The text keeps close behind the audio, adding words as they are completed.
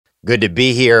Good to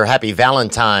be here. Happy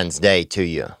Valentine's Day to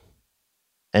you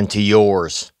and to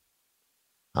yours.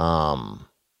 I'm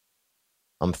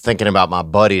thinking about my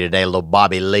buddy today, little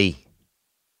Bobby Lee.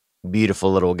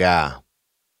 Beautiful little guy.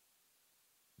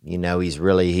 You know, he's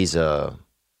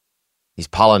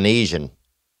Polynesian.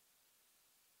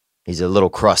 He's a little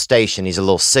crustacean. He's a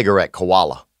little cigarette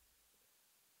koala.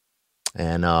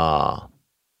 And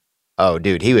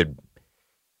dude, he would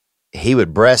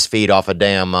breastfeed off a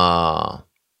damn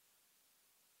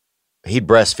he'd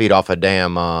breastfeed off a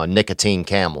damn nicotine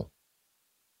camel.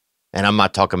 And I'm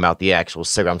not talking about the actual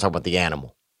cigarette. I'm talking about the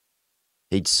animal.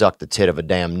 He'd suck the tit of a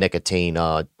damn nicotine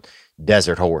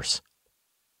desert horse,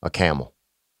 a camel.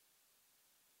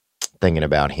 Thinking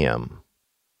about him.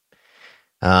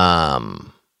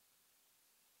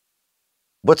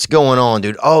 What's going on,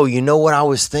 dude? Oh, you know what I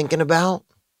was thinking about?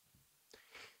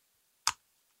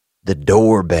 The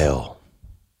doorbell.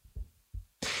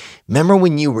 Remember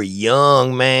when you were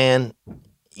young, man?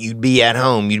 You'd be at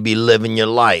home. You'd be living your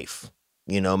life.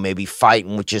 You know, maybe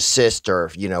fighting with your sister,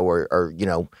 you know, or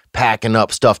packing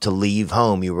up stuff to leave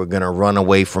home. You were going to run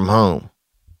away from home.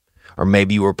 Or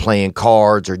maybe you were playing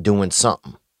cards or doing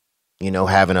something. You know,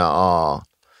 having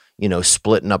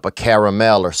splitting up a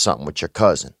caramel or something with your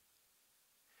cousin.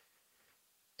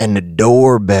 And the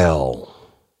doorbell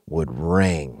would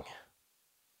ring.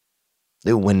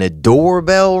 Dude, when the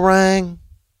doorbell rang,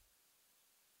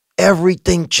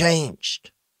 everything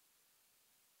changed.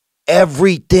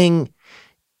 Everything,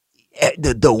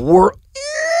 the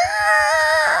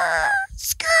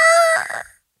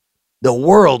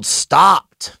world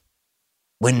stopped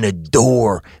when the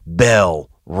doorbell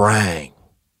rang.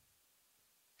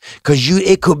 Because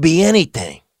it could be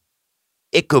anything.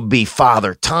 It could be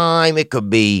Father Time. It could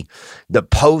be the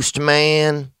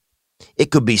postman. It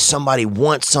could be somebody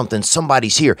wants something.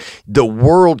 Somebody's here. The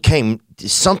world came.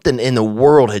 Something in the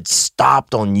world had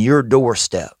stopped on your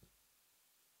doorstep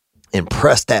and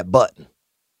pressed that button.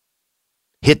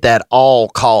 Hit that all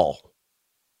call.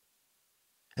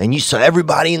 And you saw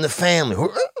everybody in the family,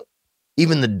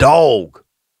 even the dog.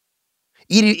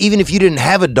 Even if you didn't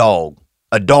have a dog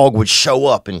would show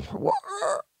up and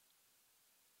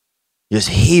just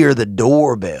hear the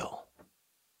doorbell.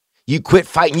 You quit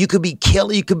fighting. You could be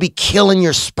killing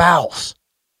your spouse.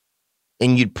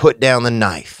 And you'd put down the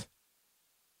knife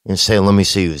and say, let me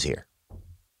see who's here.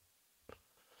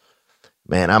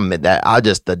 Man,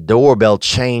 the doorbell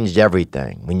changed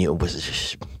everything. When it was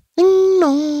just, ding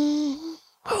dong,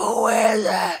 who is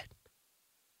that?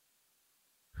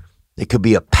 It could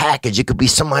be a package. It could be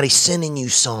somebody sending you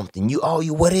something.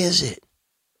 What is it?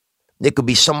 It could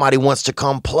be somebody wants to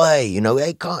come play. You know,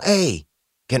 hey,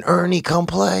 can Ernie come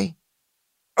play?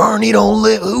 Ernie don't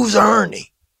live. Who's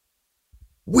Ernie?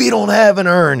 We don't have an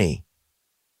Ernie.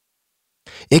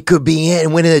 It could be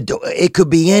it could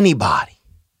be anybody.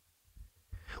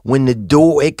 When the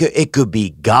door, it could be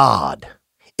God.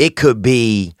 It could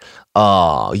be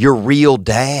your real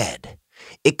dad.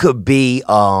 It could be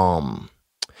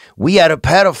we had a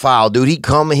pedophile, dude.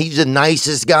 He's the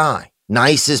nicest guy,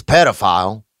 nicest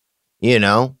pedophile. You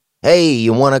know, hey,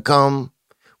 you want to come?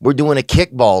 We're doing a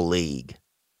kickball league.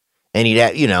 And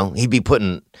he'd be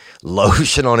putting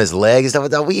lotion on his legs and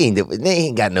stuff. They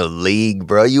ain't got no league,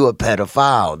 bro. You a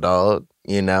pedophile, dog.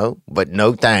 You know, but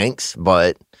no thanks.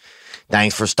 But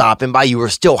thanks for stopping by. You were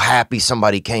still happy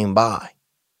somebody came by.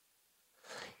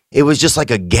 It was just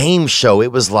like a game show.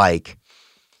 It was like,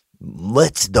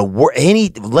 let's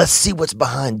see what's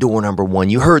behind door number one.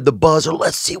 You heard the buzzer.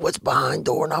 Let's see what's behind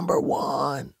door number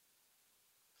one.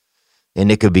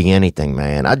 And it could be anything,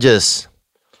 man. I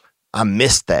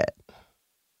missed that.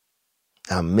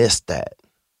 I missed that.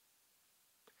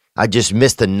 I just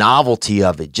missed the novelty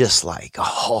of it. Just like,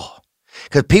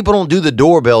 because people don't do the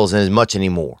doorbells as much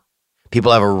anymore.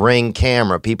 People have a Ring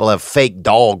camera. People have fake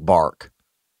dog bark.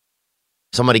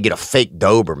 Somebody get a fake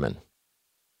Doberman.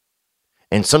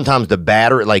 And sometimes the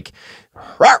battery, like,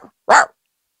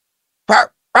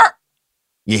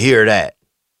 you hear that.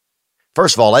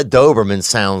 First of all, that Doberman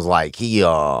sounds like he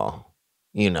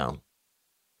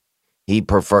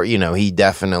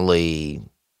definitely,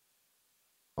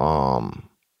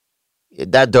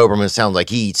 that Doberman sounds like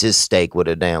he eats his steak with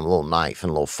a damn little knife and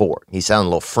a little fork. He sounds a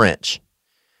little French.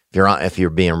 If you're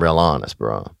being real honest,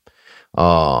 bro.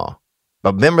 But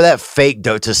remember that fake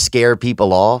to scare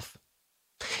people off?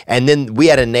 And then we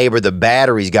had a neighbor, the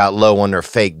batteries got low on their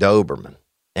fake Doberman.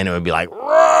 And it would be like,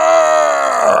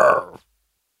 roar,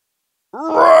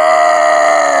 roar.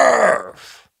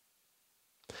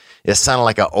 It sounded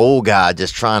like an old guy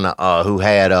just trying to, who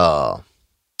had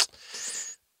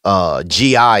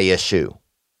GI issue.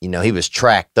 You know, he was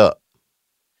tracked up.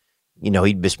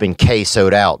 he'd just been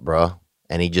quesoed out, bro.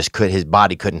 And his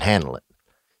body couldn't handle it.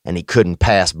 And he couldn't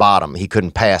pass bottom. He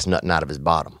couldn't pass nothing out of his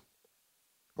bottom.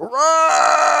 Because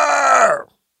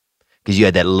you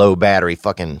had that low battery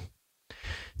fucking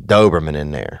Doberman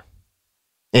in there.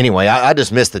 Anyway, I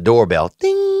just missed the doorbell.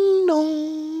 Ding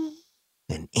dong.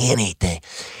 And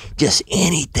just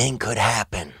anything could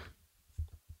happen.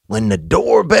 When the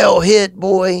doorbell hit,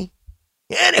 boy,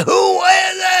 and who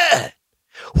was it?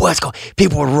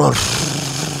 People would run.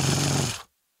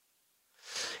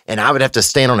 And I would have to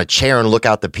stand on a chair and look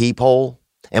out the peephole.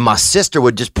 And my sister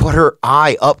would just put her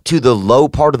eye up to the low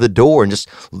part of the door and just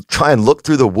try and look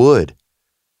through the wood.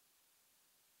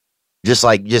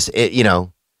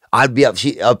 I'd be up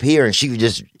here and she would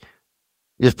just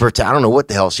pretend. I don't know what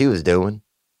the hell she was doing,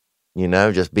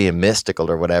 just being mystical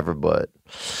or whatever. But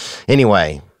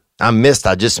anyway, I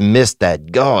just missed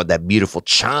that beautiful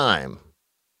chime.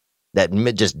 That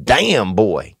just damn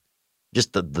boy,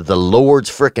 just the Lord's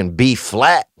frickin' B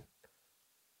flat.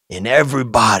 And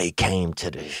everybody came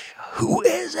to the who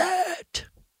is it?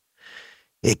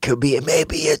 It could be,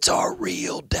 maybe it's our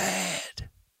real dad.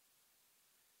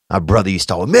 My brother used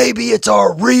to, maybe it's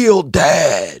our real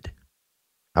dad.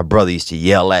 My brother used to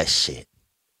yell that shit.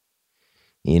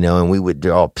 And we would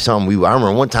draw I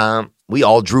remember one time we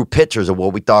all drew pictures of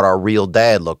what we thought our real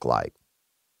dad looked like.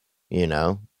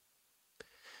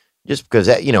 Just because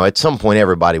that, at some point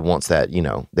everybody wants that,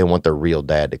 they want their real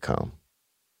dad to come.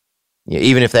 Yeah,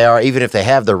 even if they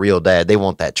have their real dad, they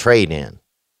want that trade in.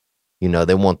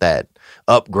 They want that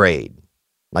upgrade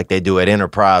like they do at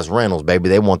Enterprise Rentals, baby.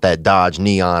 They want that Dodge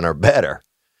Neon or better.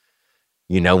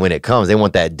 When it comes, they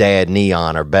want that dad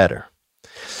Neon or better.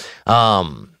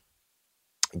 Gang,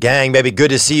 baby, good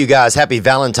to see you guys. Happy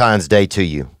Valentine's Day to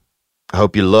you. I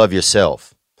hope you love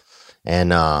yourself.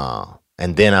 And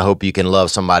then I hope you can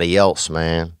love somebody else,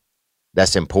 man.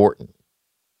 That's important.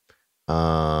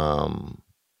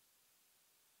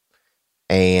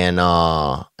 And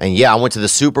yeah, I went to the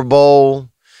Super Bowl.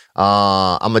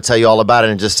 I'm going to tell you all about it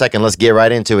in just a second. Let's get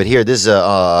right into it here. This is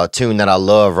a tune that I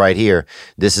love right here.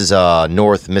 This is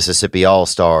North Mississippi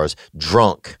All-Stars,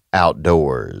 Drunk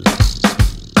Outdoors.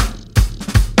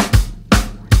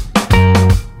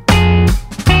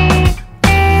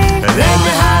 Let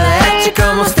me holler at you,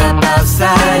 come on, step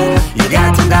outside. You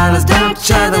got $10, don't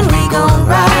you, then we gon'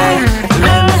 ride.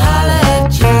 Let me holler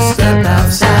at you, step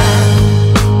outside.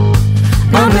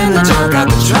 Bumping the junk out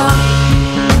the trunk.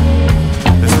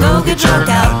 Let's go get drunk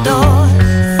outdoors.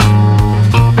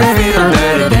 Let's feet on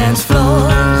dirty dance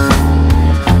floors.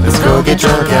 Let's go get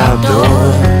drunk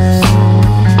outdoors.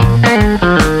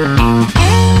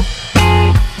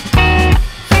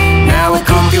 Now we're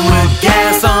cooking with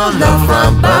gas on the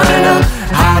front burner.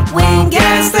 Hot wing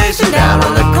gas station down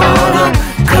on the corner.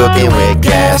 Cooking with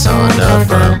gas on the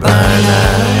front burner.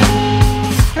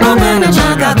 Bumping the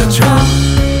junk out the trunk.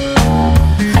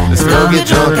 Let's go get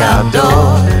drunk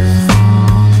outdoors.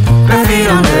 Bare feet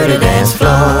on dirty dance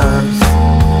floors.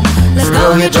 Let's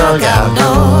go get drunk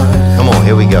outdoors. Come on,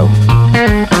 here we go.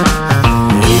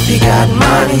 If you got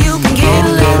money, you can get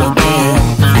a little bit.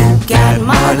 If you got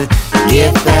money,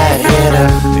 get that hitter.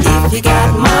 If you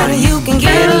got money, you can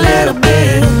get a little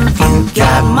bit. If you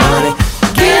got money,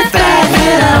 get that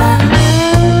hitter.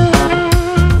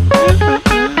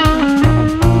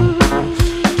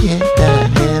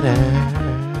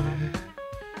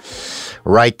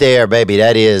 Right there, baby.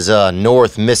 That is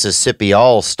North Mississippi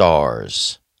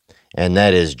All-Stars. And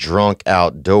that is Drunk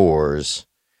Outdoors.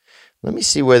 Let me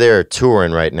see where they're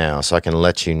touring right now so I can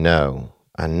let you know.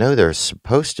 I know they're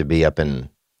supposed to be up in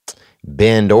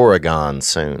Bend, Oregon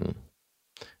soon.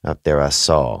 Up there I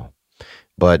saw.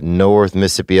 But North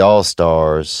Mississippi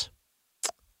All-Stars.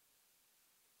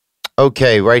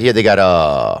 Okay, right here they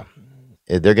got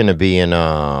they're going to be in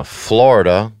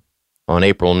Florida on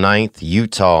April 9th,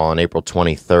 Utah on April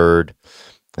 23rd,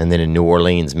 and then in New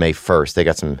Orleans May 1st. They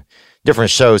got some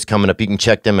different shows coming up. You can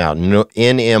check them out.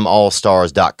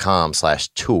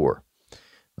 nmallstars.com/tour.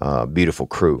 Beautiful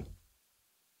crew.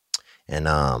 And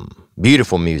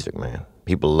beautiful music, man.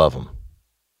 People love them.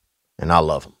 And I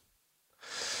love them.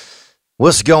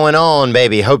 What's going on,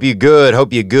 baby? Hope you good.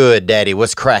 Hope you good, daddy.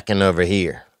 What's cracking over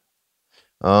here?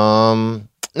 Not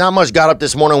much. Got up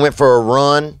this morning, went for a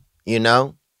run,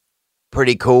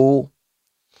 Pretty cool.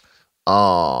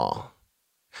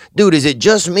 Dude, is it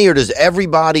just me or does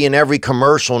everybody in every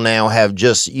commercial now have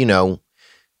just,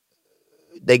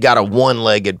 they got a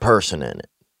one-legged person in it?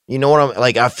 You know what I'm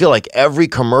like? I feel like every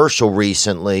commercial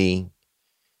recently,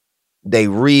 they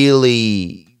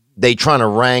trying to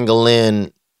wrangle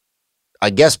in,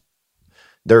 I guess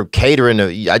they're catering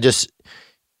to,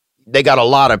 they got a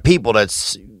lot of people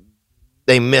that's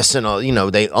they missing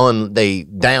they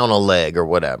down a leg or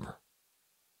whatever.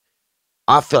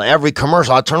 I feel every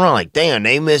commercial I turn around like, damn,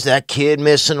 they miss that kid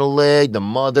missing a leg, the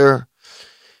mother,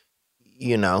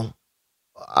 maybe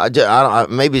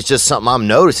it's just something I'm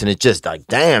noticing. It's just like,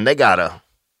 damn,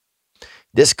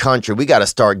 this country, we got to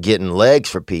start getting legs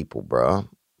for people, bro.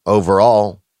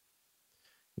 Overall,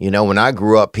 when I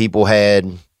grew up, people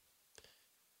had,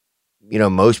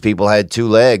 most people had 2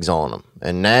 legs on them.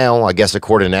 And now, I guess,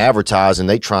 according to advertising,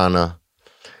 they trying to,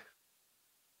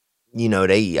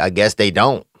 I guess they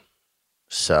don't.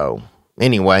 So,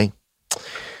 anyway.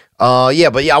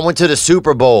 I went to the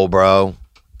Super Bowl, bro.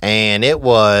 And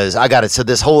so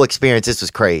this whole experience, this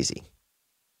was crazy.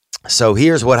 So,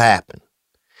 here's what happened.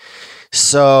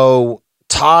 So,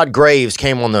 Todd Graves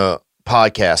came on the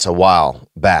podcast a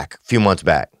few months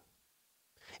back.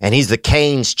 And he's the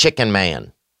Cane's chicken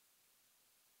man.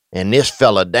 And this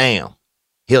fella, damn,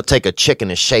 he'll take a chicken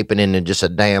and shape it into just a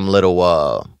damn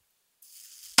little,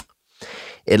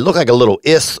 it looked like a little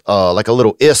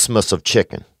isthmus of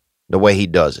chicken, the way he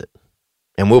does it.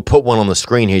 And we'll put one on the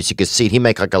screen here so you can see it. He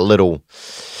make like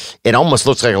it almost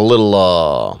looks like a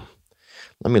little,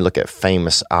 let me look at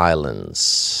famous island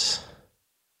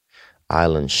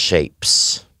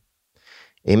shapes.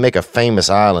 He make a famous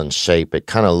island shape. It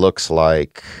kind of looks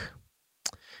like,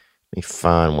 let me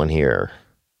find one here.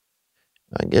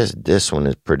 I guess this one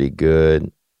is pretty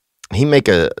good. He make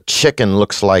a chicken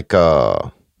looks like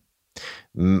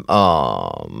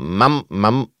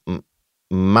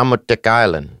Mamutic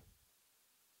Island.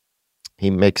 He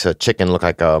makes a chicken look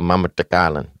like a Mamutic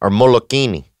Island or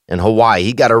Molokini in Hawaii.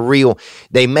 He got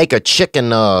they make a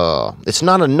chicken, it's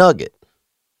not a nugget.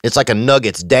 It's like a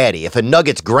nugget's daddy. If a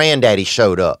nugget's granddaddy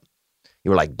showed up,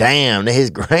 you were like, damn, his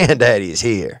granddaddy's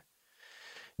here.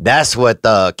 That's what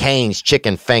the Cane's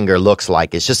chicken finger looks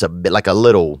like. It's just a bit like it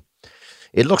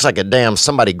looks like a damn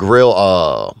somebody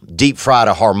deep fried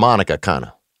a harmonica kind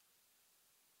of.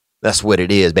 That's what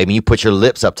it is, baby. You put your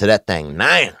lips up to that thing.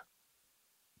 Man,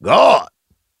 God,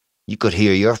 you could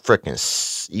hear your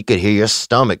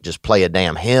stomach just play a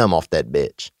damn hymn off that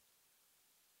bitch.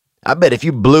 I bet if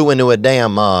you blew into a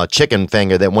damn chicken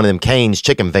finger, that one of them Cane's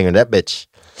chicken finger, that bitch,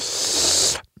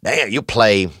 damn, you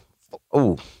play,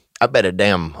 ooh. I bet a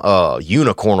damn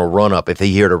unicorn will run up if they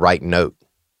hear the right note.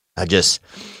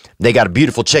 They got a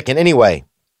beautiful chicken. Anyway,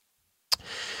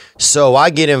 so I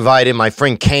get invited. My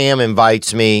friend Cam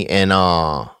invites me, and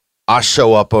I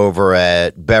show up over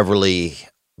at Beverly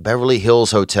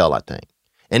Hills Hotel, I think.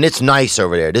 And it's nice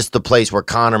over there. This is the place where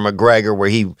Conor McGregor, where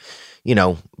he,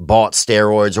 bought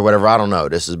steroids or whatever. I don't know.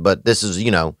 This is,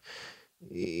 he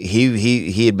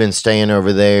had been staying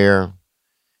over there.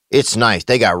 It's nice.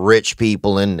 They got rich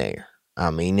people in there. I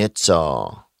mean, it's,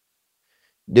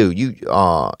 dude,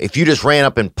 if you just ran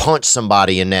up and punched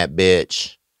somebody in that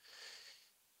bitch,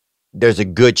 there's a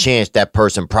good chance that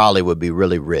person probably would be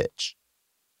really rich.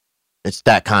 It's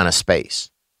that kind of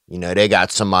space. They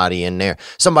got somebody in there.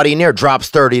 Somebody in there drops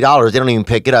 $30. They don't even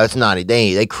pick it up. It's not,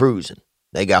 they cruising.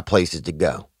 They got places to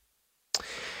go.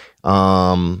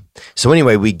 So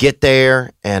anyway, we get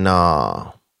there and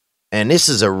this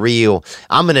is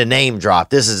I'm going to name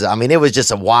drop. It was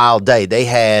just a wild day.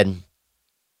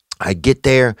 I get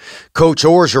there, Coach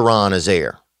Orgeron is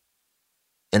there.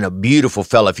 And a beautiful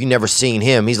fella. If you've never seen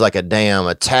him, he's like a damn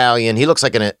Italian. He looks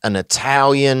like an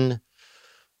Italian,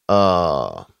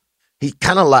 he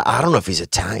kind of like, I don't know if he's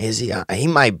Italian, is he? He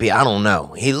might be, I don't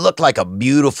know. He looked like a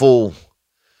beautiful,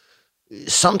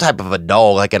 some type of a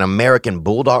dog, like an American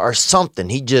bulldog or something.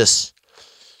 He just,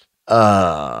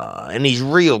 and he's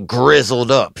real grizzled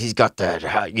up. He's got that,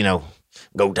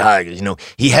 go Tigers,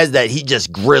 he has that, he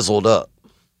just grizzled up.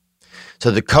 So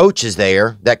the coach is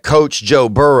there, that coach Joe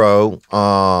Burrow,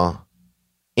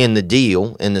 in the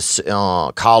deal, in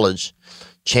the college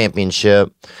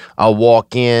championship. I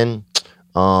walk in,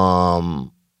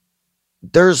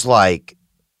 there's like,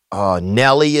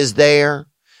 Nelly is there,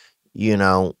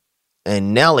 and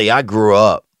Nelly, I grew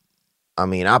up,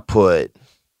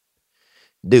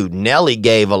 Nelly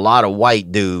gave a lot of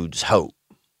white dudes hope.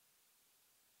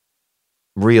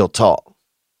 Real talk.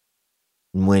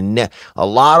 When a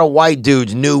lot of white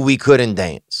dudes knew we couldn't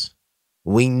dance.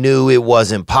 We knew it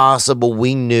wasn't possible.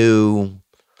 We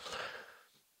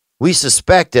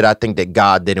suspected, I think, that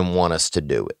God didn't want us to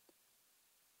do it.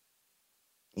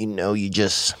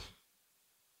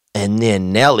 And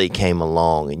then Nelly came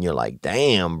along and you're like,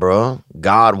 damn, bro,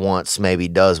 God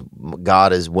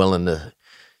is willing to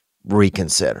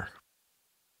reconsider.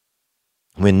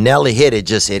 When Nelly hit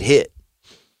it, it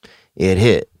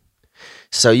hit.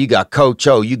 So you got Coach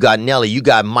O, you got Nelly, you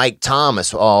got Mike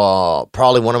Thomas,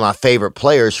 probably one of my favorite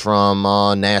players from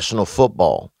national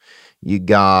football. You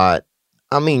got,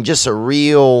 I mean, just a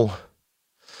real,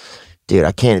 dude,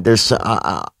 I can't, there's,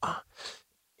 I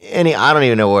don't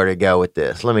even know where to go with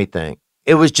this. Let me think.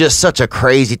 It was just such a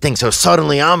crazy thing. So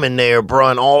suddenly I'm in there, bro,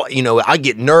 and I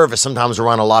get nervous sometimes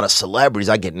around a lot of celebrities.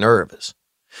 I get nervous.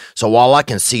 So all I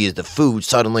can see is the food.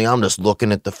 Suddenly I'm just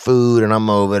looking at the food and I'm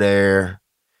over there.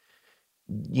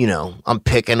 I'm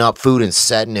picking up food and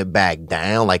setting it back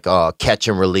down like a catch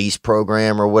and release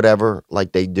program or whatever,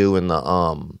 like they do in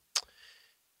the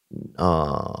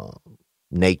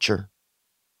nature,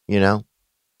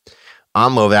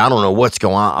 I'm over there. I don't know what's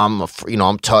going on.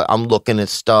 I'm looking at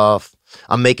stuff.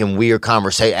 I'm making weird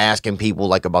conversation, asking people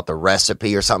like about the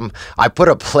recipe or something. I put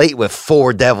a plate with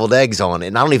 4 deviled eggs on it,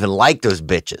 and I don't even like those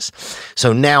bitches.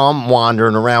 So now I'm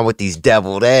wandering around with these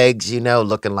deviled eggs,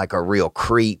 looking like a real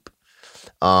creep.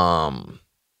 And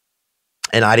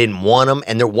I didn't want them,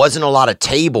 and there wasn't a lot of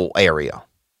table area.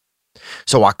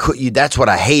 So that's what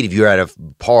I hate if you're at a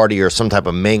party or some type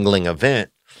of mingling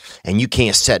event and you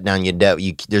can't set down your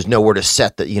there's nowhere to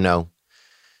set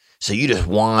so you just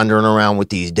wandering around with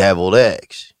these deviled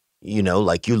eggs,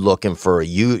 like you looking for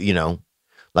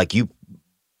like you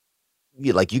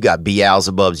got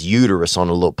Beelzebub's uterus on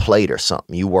a little plate or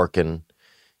something. You working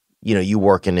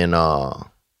in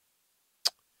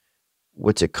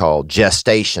what's it called?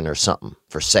 Gestation or something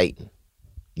for Satan.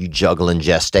 You juggling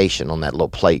gestation on that little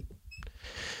plate.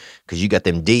 Cause you got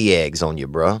them D eggs on you,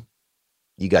 bro.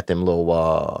 You got them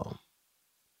little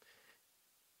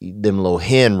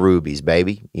hen rubies,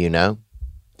 baby,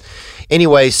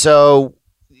 Anyway, so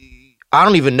I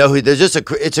don't even know who,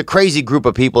 it's a crazy group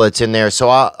of people that's in there. So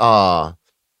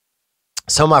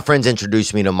some of my friends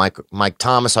introduced me to Mike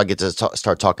Thomas. So I get to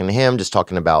start talking to him, just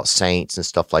talking about saints and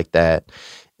stuff like that.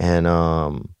 And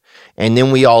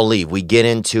then we all leave. We get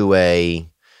into a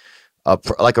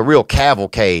real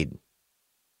cavalcade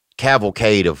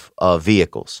of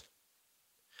vehicles,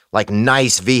 like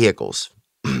nice vehicles.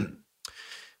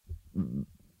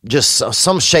 Just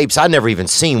some shapes I never even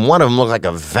seen. One of them looked like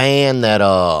a van that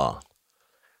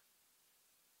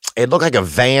it looked like a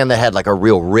van that had like a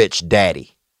real rich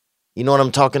daddy. You know what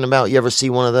I'm talking about? You ever see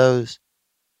one of those?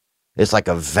 It's like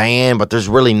a van, but there's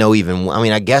really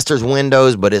I guess there's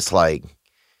windows, but it's like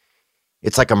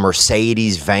a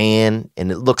Mercedes van,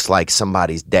 and it looks like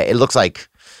somebody's dad. It looks like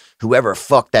whoever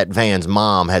fucked that van's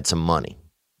mom had some money,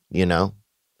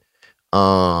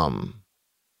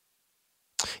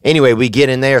 Anyway, we get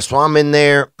in there. So I'm in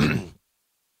there.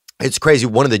 It's crazy.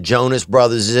 One of the Jonas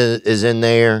brothers is in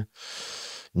there.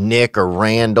 Nick or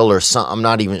Randall or something. I'm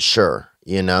not even sure,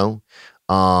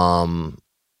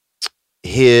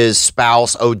 His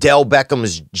spouse, Odell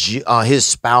Beckham's, his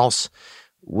spouse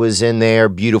was in there.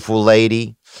 Beautiful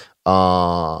lady.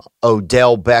 Odell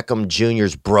Beckham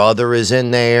Jr.'s brother is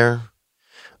in there.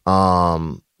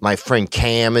 My friend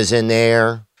Cam is in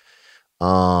there.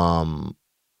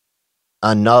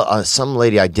 Some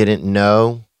lady I didn't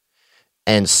know,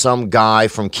 and some guy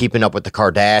from Keeping Up with the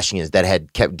Kardashians that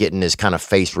had kept getting his kind of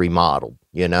face remodeled,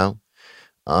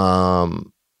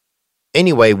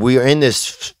 Anyway, we're in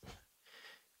this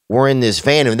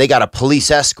van, and they got a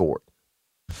police escort.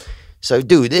 So,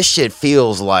 dude, this shit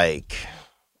feels like,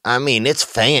 it's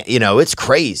it's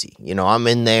crazy. I'm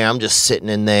in there, I'm just sitting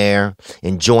in there,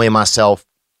 enjoying myself.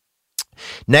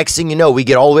 Next thing you know, we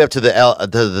get all the way up to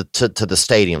the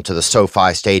stadium, to the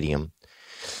SoFi Stadium.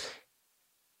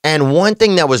 And one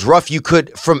thing that was rough, you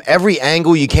could, from every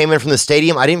angle you came in from the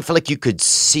stadium, I didn't feel like you could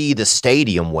see the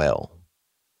stadium well.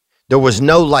 There was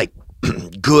no,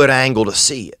 good angle to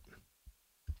see it.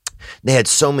 They had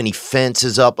so many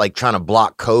fences up, trying to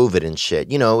block COVID and shit.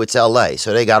 It's LA.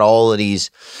 So they got all of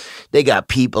these, they got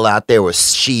people out there with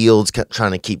shields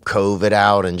trying to keep COVID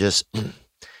out, and just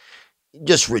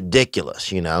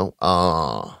ridiculous, a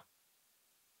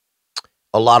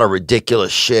lot of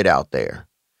ridiculous shit out there.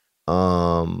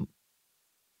 And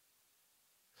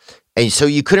so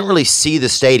you couldn't really see the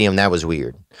stadium. That was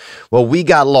weird. Well, we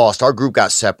got lost. Our group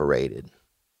got separated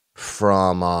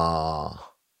from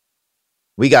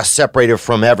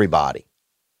everybody.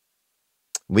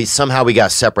 We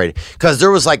got separated because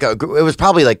there was it was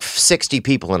probably 60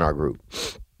 people in our group.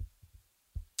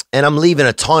 And I'm leaving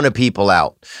a ton of people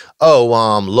out.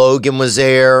 Logan was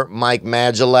there, Mike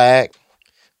Magellak,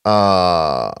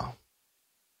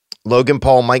 Logan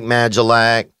Paul, Mike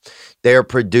Magellak, their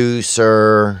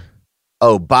producer.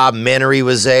 Bob Menery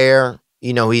was there.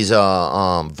 He's a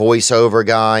voiceover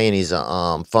guy, and he's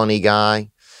a funny guy.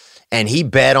 And he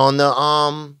bet on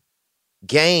the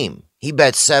game. He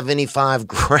bet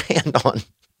 $75,000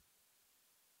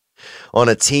 on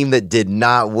a team that did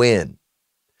not win.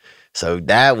 So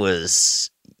that was,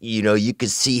 you could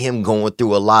see him going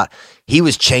through a lot. He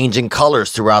was changing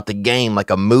colors throughout the game like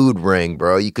a mood ring,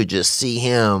 bro. You could just see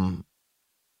him,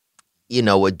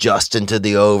 adjusting to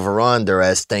the over-under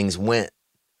as things went.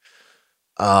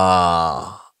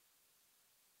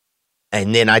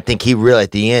 And then I think he really,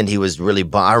 at the end, he was really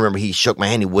bummed. I remember he shook my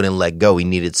hand. He wouldn't let go. He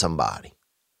needed somebody.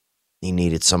 He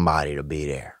needed somebody to be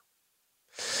there.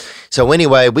 So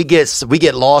anyway, we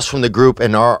get lost from the group,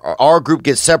 and our group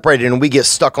gets separated, and we get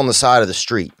stuck on the side of the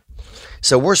street.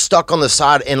 So we're stuck on the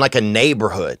side in like a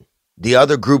neighborhood. The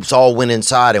other groups all went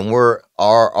inside, and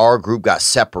our group got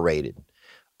separated.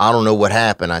 I don't know what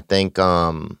happened. I think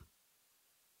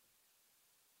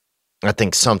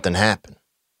something happened.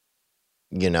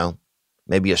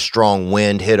 Maybe a strong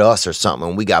wind hit us or something,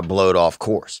 and we got blowed off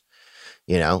course.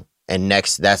 And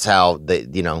next, that's how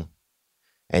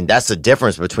and that's the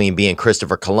difference between being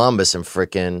Christopher Columbus and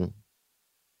freaking,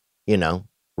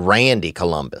 Randy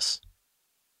Columbus.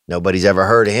 Nobody's ever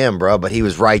heard of him, bro, but he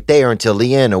was right there until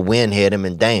the end. A wind hit him,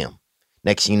 and damn.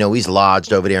 Next thing you know, he's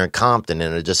lodged over there in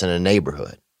Compton just in a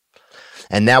neighborhood.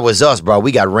 And that was us, bro.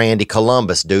 We got Randy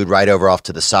Columbus, dude, right over off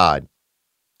to the side.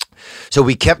 So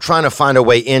we kept trying to find a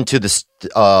way into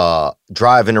the,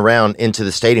 driving around into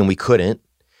the stadium. We couldn't.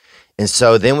 And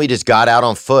so then we just got out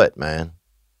on foot, man.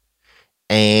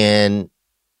 And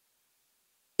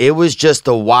it was just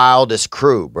the wildest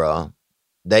crew, bro.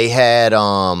 They had,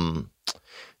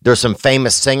 there's some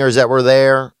famous singers that were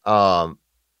there.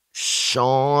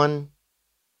 Shawn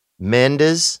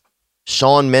Mendes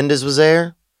was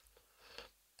there.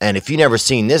 And if you never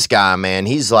seen this guy, man,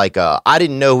 he's like, I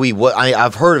didn't know who he was.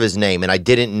 I've heard of his name, and I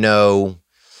didn't know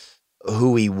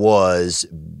who he was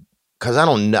because I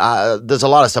don't know. There's a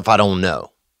lot of stuff I don't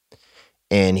know.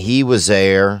 And he was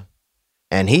there,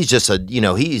 and he's just he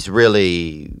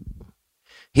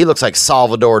looks like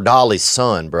Salvador Dali's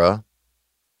son, bro.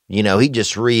 He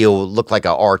just looked like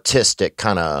an artistic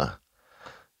kind of,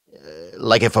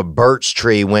 like if a birch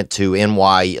tree went to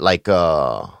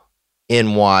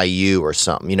NYU or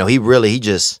something.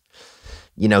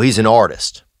 He's an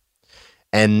artist.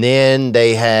 And then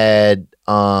they had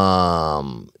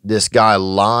this guy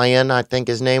Leon, I think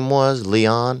his name was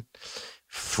Leon,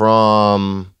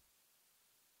 from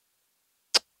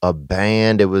a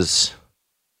band. It was,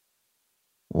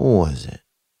 what was it?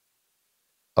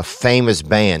 A famous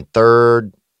band,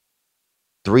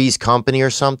 Three's Company or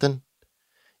something.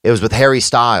 It was with Harry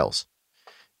Styles.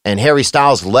 And Harry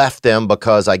Styles left them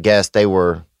because I guess they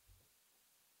were,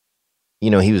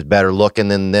 he was better looking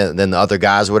than the other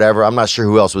guys or whatever. I'm not sure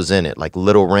who else was in it. Like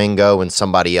Little Ringo and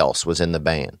somebody else was in the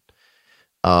band.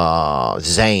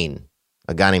 Zayn,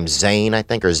 a guy named Zayn, I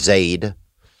think, or Zayd.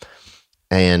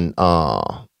 And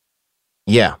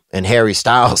yeah, and Harry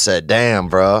Styles said, damn,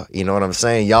 bro, you know what I'm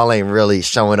saying? Y'all ain't really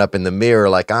showing up in the mirror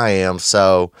like I am,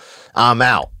 so I'm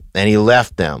out. And he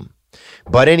left them.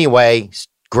 But anyway,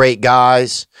 great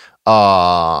guys.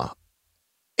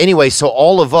 Anyway, so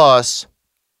all of us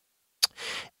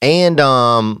and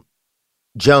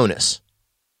Jonas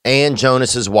and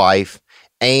Jonas's wife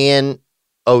and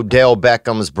Odell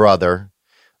Beckham's brother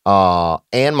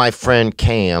and my friend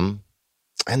Cam,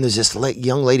 and there's this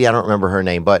young lady, I don't remember her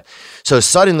name, but so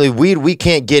suddenly we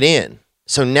can't get in.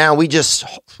 So now we just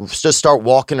start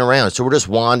walking around. So we're just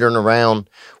wandering around,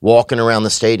 walking around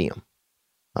the stadium.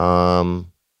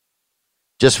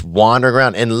 Just wandering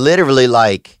around, and literally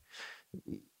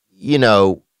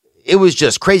it was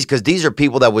just crazy because these are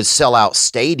people that would sell out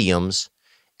stadiums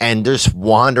and just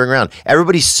wandering around.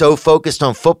 Everybody's so focused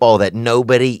on football that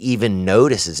nobody even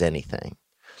notices anything.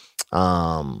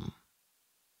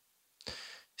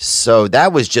 So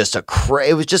that was just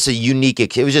it was just an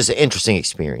interesting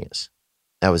experience.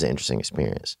 That was an interesting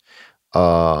experience.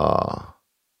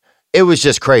 It was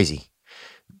just crazy.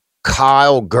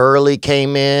 Kyle Gurley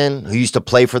came in, who used to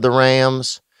play for the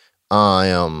Rams.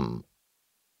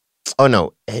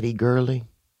 Eddie Gurley.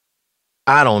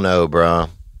 I don't know, bro.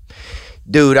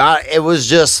 Dude, it was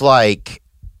just the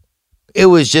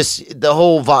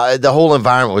whole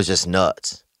environment was just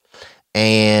nuts.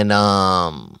 And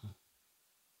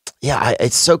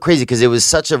it's so crazy because it was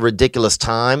such a ridiculous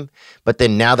time, but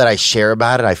then now that I share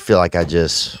about it, I feel like I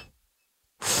just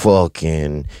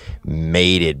fucking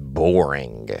made it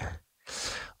boring.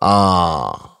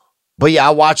 But yeah,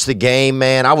 I watched the game,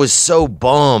 man. I was so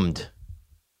bummed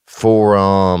for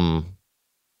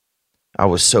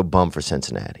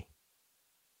Cincinnati.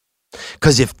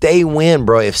 Cause if they win,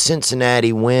 bro, if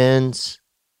Cincinnati wins,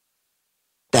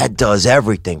 that does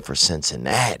everything for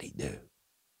Cincinnati, dude.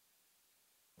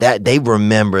 That they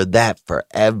remember that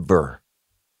forever.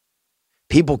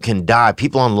 People can die.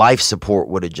 People on life support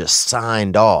would have just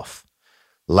signed off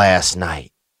last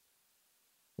night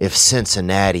if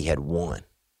Cincinnati had won.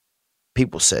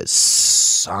 People said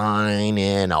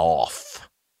signing off.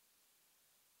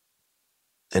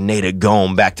 And they'd have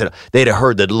gone back to they'd have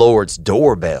heard the Lord's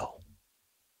doorbell.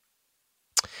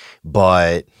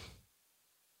 But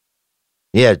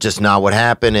yeah, just not what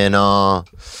happened.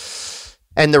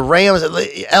 And the Rams,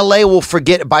 LA will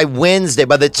forget by Wednesday.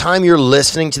 By the time you're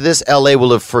listening to this, LA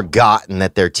will have forgotten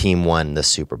that their team won the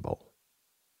Super Bowl.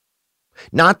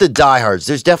 Not the diehards.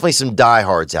 There's definitely some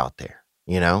diehards out there,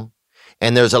 you know?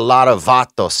 And there's a lot of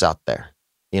vatos out there,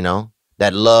 you know,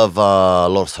 that love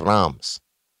Los Rams,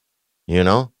 you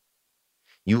know?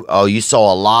 You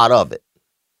saw a lot of it.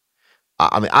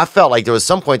 I mean, I felt like there was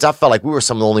some points, I felt like we were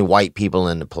some of the only white people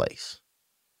in the place.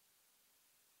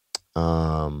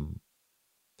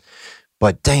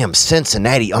 But damn,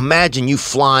 Cincinnati, imagine you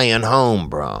flying home,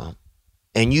 bro.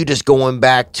 And you just going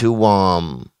back to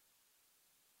what?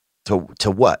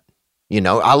 You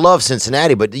know, I love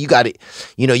Cincinnati, but you got to,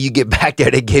 you know, you get back there,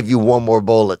 they give you one more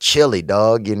bowl of chili,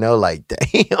 dog. You know, like,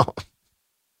 damn.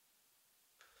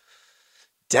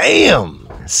 Damn.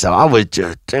 So I was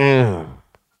just, damn.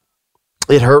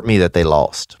 It hurt me that they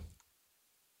lost.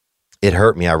 It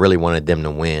hurt me. I really wanted them to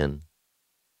win.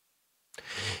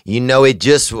 You know, it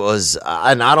just was,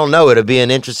 and I don't know, it'll be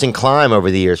an interesting climb over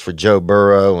the years for Joe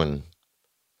Burrow. And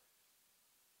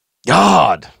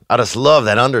God, I just love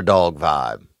that underdog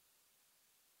vibe.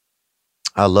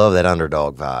 I love that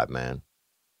underdog vibe, man.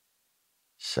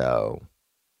 So,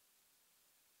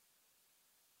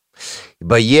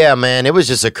 but yeah, man, it was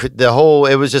just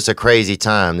it was just a crazy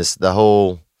time.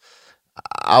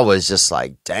 I was just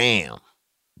like, damn,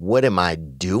 what am I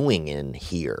doing in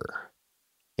here?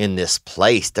 In this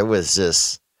place, there was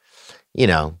this, you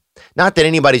know, not that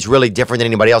anybody's really different than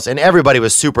anybody else, and everybody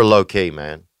was super low key,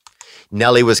 man.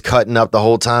 Nelly was cutting up the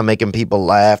whole time, making people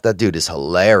laugh. That dude is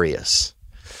hilarious.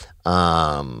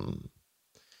 Yeah,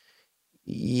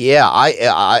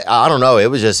 I don't know.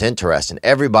 It was just interesting.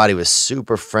 Everybody was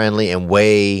super friendly and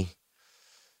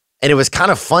it was kind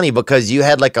of funny because you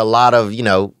had like a lot of, you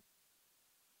know,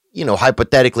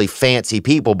 hypothetically fancy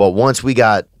people, but once we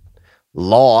got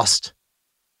lost.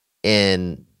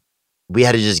 And we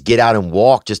had to just get out and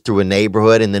walk just through a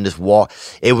neighborhood and then just walk.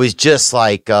 It was just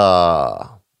like,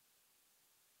 I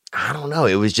don't know.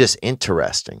 It was just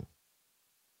interesting.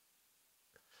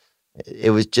 It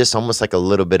was just almost like a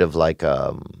little bit of like,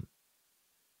 I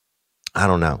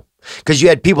don't know. Because you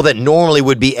had people that normally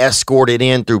would be escorted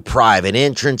in through private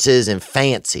entrances and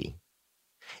fancy.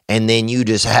 And then you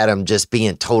just had them just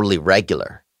being totally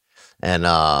regular. And,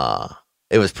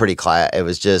 it was pretty it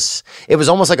was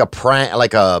almost like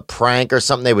a prank or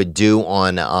something they would do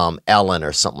on Ellen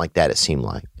or something like that, it seemed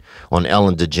like. On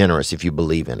Ellen DeGeneres, if you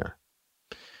believe in her.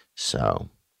 So,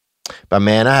 but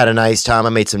man, I had a nice time. I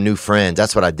made some new friends.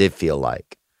 That's what I did feel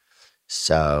like.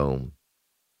 So,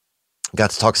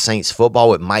 got to talk Saints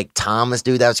football with Mike Thomas,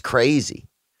 dude. That was crazy.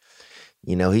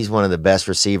 You know, he's one of the best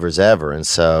receivers ever. And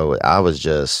so I was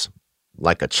just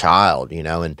like a child, you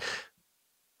know, and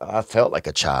I felt like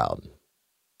a child.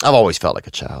 I've always felt like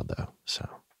a child, though. So,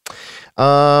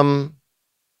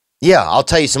 yeah, I'll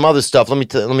tell you some other stuff. Let me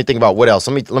think about what else.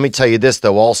 Let me tell you this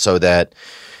though. Also, that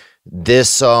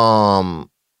this what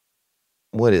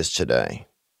is today?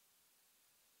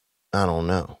 I don't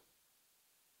know.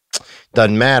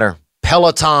 Doesn't matter.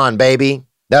 Peloton, baby.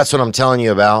 That's what I'm telling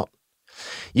you about.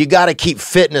 You got to keep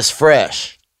fitness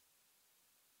fresh.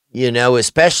 You know,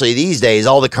 especially these days,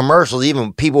 all the commercials,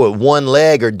 even people with one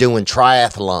leg are doing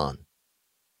triathlon.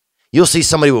 You'll see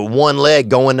somebody with one leg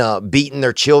going beating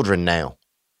their children now.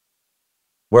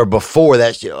 Where before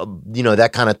that, you know,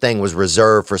 that kind of thing was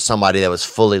reserved for somebody that was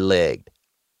fully legged.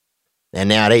 And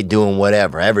now they doing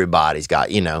whatever. Everybody's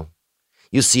got, you know.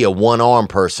 You see a one-arm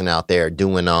person out there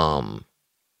doing doing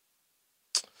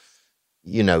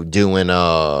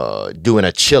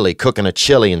a chili, cooking a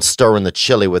chili and stirring the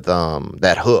chili with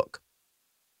that hook.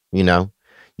 You know,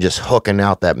 just hooking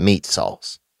out that meat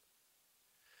sauce.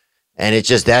 And it's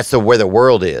just, that's where the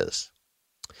world is.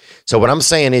 So what I'm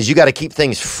saying is you got to keep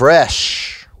things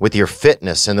fresh with your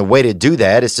fitness. And the way to do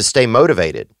that is to stay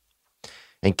motivated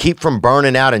and keep from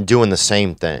burning out and doing the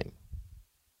same thing.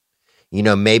 You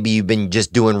know, maybe you've been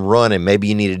just doing running. Maybe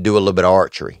you need to do a little bit of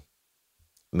archery.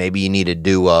 Maybe you need to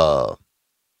do,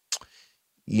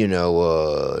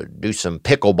 do some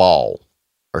pickleball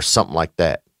or something like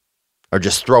that. Or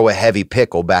just throw a heavy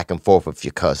pickle back and forth with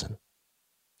your cousin.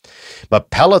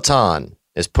 But Peloton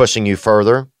is pushing you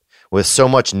further with so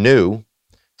much new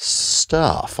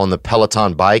stuff on the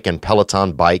Peloton Bike and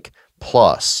Peloton Bike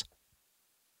Plus.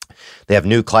 They have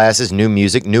new classes, new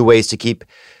music, new ways to keep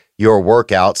your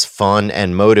workouts fun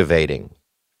and motivating.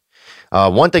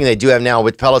 One thing they do have now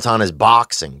with Peloton is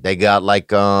boxing. They got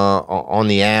like on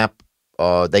the app,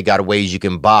 they got ways you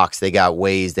can box. They got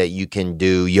ways that you can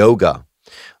do yoga.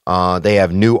 They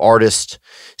have new artist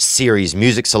series,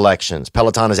 music selections.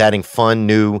 Peloton is adding fun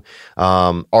new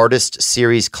artist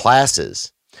series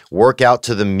classes. Work out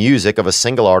to the music of a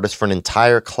single artist for an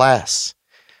entire class.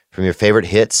 From your favorite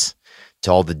hits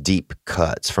to all the deep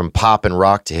cuts. From pop and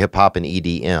rock to hip hop and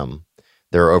EDM.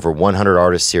 There are over 100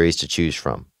 artist series to choose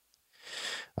from.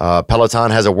 Peloton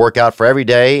has a workout for every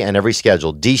day and every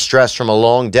schedule. De-stress from a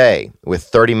long day with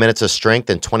 30 minutes of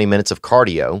strength and 20 minutes of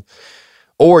cardio.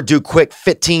 Or do quick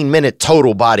 15-minute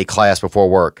total body class before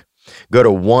work. Go to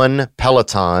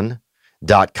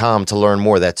onepeloton.com to learn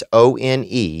more. That's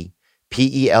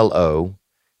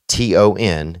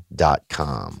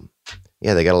OnePeloton.com.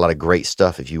 Yeah, they got a lot of great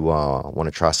stuff. If you want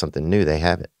to try something new, they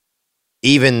have it.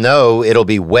 Even though it'll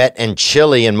be wet and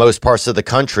chilly in most parts of the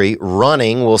country,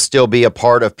 running will still be a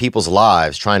part of people's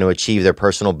lives trying to achieve their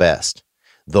personal best.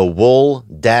 The Wool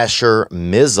Dasher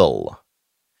Mizzle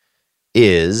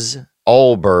is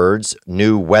Allbirds'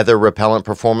 new weather repellent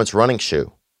performance running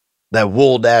shoe. That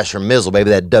Wool Dasher Mizzle, baby,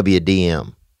 that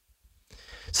WDM.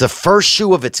 It's the first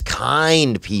shoe of its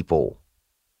kind, people.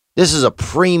 This is a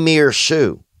premier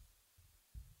shoe.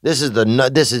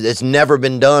 It's never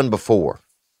been done before.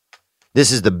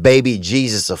 This is the baby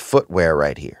Jesus of footwear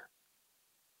right here.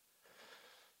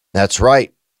 That's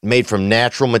right. Made from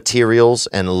natural materials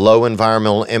and low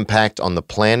environmental impact on the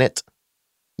planet.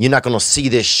 You're not going to see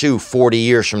this shoe 40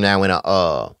 years from now in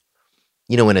a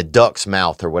duck's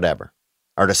mouth or whatever.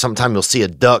 Or sometime you'll see a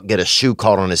duck get a shoe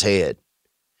caught on his head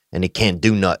and he can't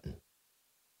do nothing.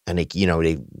 And they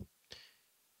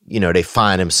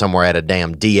find him somewhere at a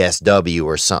damn DSW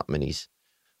or something and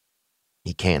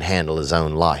he can't handle his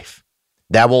own life.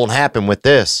 That won't happen with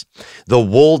this. The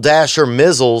Wool Dasher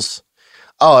Mizzles,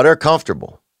 they're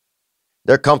comfortable.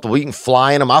 They're comfortable. You can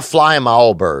fly in them. I fly in my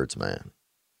Allbirds, man.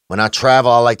 When I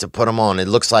travel, I like to put them on. It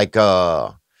looks like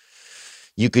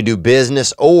you could do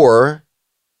business, or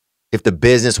if the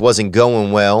business wasn't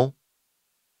going well,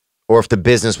 or if the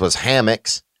business was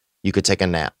hammocks, you could take a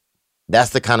nap. That's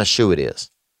the kind of shoe it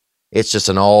is. It's just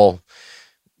it's an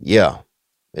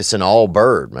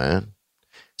Allbird, man.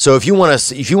 So if you want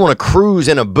to cruise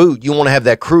in a boot, you want to have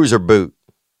that cruiser boot,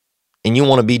 and you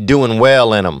want to be doing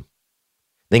well in them,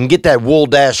 then get that Wool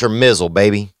Dasher Mizzle,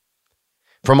 baby.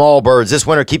 From Allbirds, this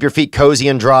winter, keep your feet cozy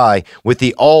and dry with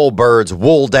the Allbirds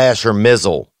Wool Dasher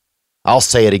Mizzle. I'll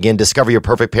say it again. Discover your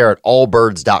perfect pair at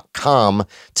allbirds.com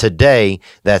today.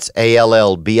 That's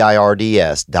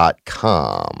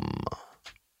ALLBIRDS.com.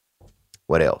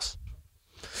 What else?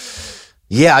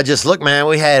 Yeah, I just look, man.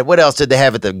 What else did they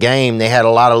have at the game? They had a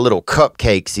lot of little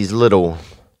cupcakes. These little.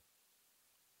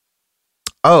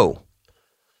 I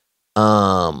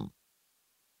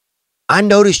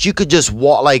noticed you could just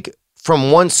walk like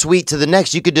from one suite to the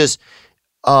next. You could just,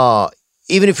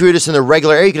 even if you were just in the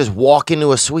regular area, you could just walk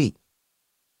into a suite.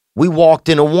 We walked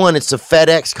into one. It's a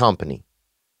FedEx company.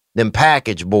 Them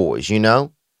package boys,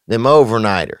 them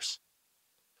overnighters.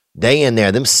 They in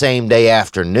there, them same day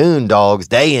afternoon dogs,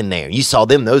 they in there. You saw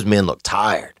them, those men look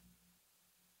tired.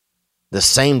 The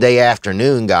same day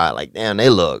afternoon guy, like, damn, they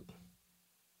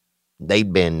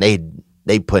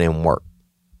put in work.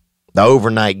 The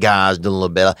overnight guys doing a little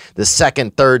bit. The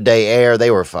second, third day air,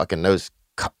 they were fucking,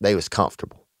 they was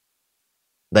comfortable.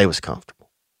 They was comfortable.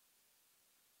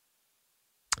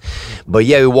 But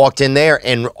yeah, we walked in there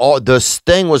and this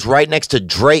thing was right next to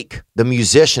Drake, the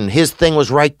musician. His thing was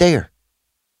right there.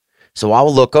 So I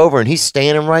will look over and he's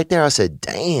standing right there. I said,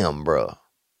 damn, bro.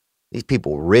 These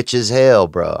people rich as hell,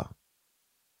 bro.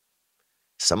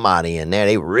 Somebody in there,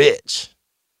 they rich.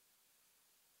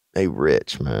 They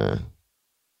rich, man.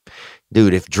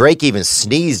 Dude, if Drake even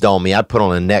sneezed on me, I'd put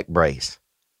on a neck brace.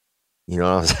 You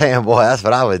know what I'm saying, boy? That's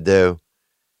what I would do.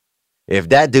 If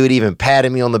that dude even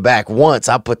patted me on the back once,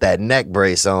 I put that neck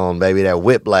brace on, baby, that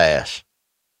whiplash.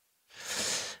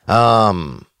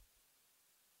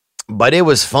 But it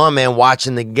was fun, man,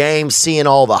 watching the game, seeing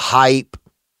all the hype.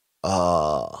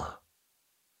 I'd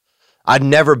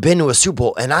never been to a Super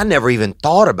Bowl, and I never even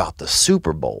thought about the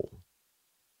Super Bowl.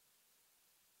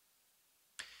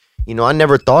 I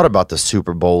never thought about the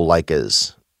Super Bowl like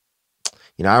as, I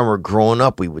remember growing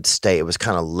up, we would stay. It was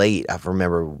kind of late. I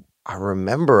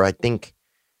remember, I think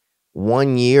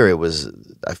one year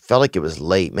I felt like it was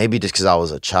late, maybe just because I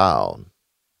was a child.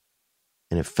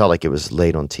 And it felt like it was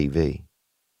late on TV.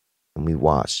 And we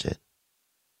watched it.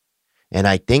 And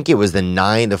I think it was the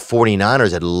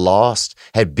 49ers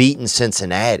had beaten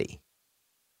Cincinnati.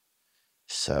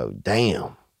 So,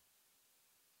 damn.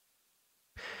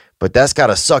 But that's got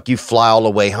to suck. You fly all the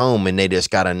way home and they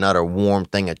just got another warm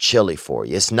thing of chili for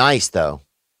you. It's nice, though.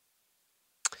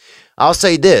 I'll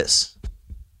say this.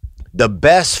 The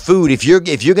best food, if you're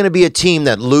going to be a team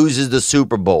that loses the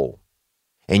Super Bowl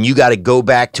and you got to go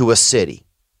back to a city,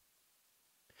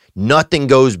 nothing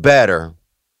goes better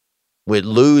with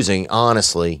losing,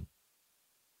 honestly,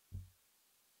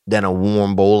 than a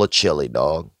warm bowl of chili,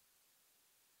 dog.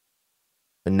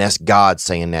 And that's God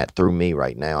saying that through me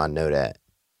right now. I know that.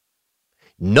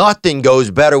 Nothing goes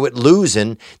better with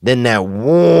losing than that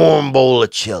warm bowl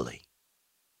of chili.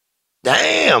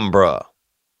 Damn, bro.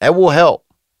 That will help.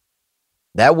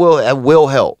 That will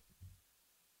help.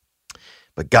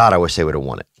 But God, I wish they would have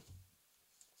won it.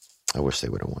 I wish they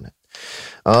would have won it.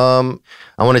 I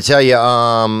want to tell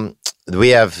you, we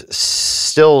have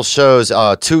still shows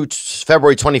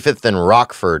February 25th in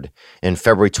Rockford and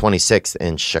February 26th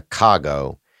in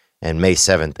Chicago and May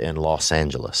 7th in Los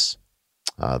Angeles.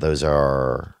 Those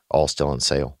are all still on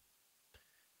sale.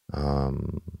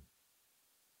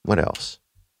 What else?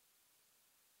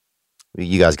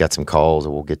 You guys got some calls,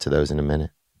 and we'll get to those in a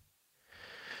minute.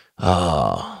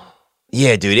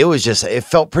 Yeah, dude, it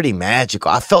felt pretty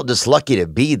magical. I felt just lucky to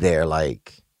be there.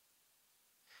 Like,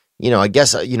 I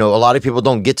guess, a lot of people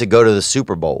don't get to go to the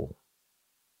Super Bowl.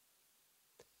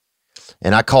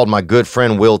 And I called my good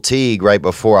friend Will Teague right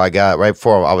before I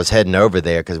was heading over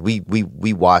there, because we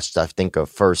watched, I think, a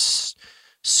first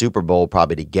Super Bowl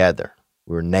probably together.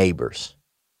 We were neighbors.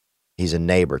 He's a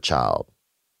neighbor child.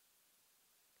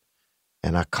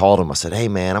 And I called him. I said, "Hey,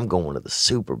 man, I'm going to the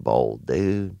Super Bowl,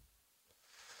 dude."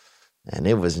 And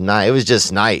it was nice. It was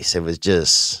just nice. It was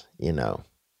just, I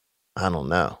don't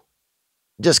know.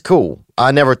 Just cool.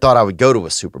 I never thought I would go to a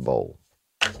Super Bowl.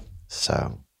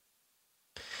 So,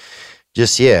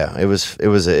 just, yeah, it was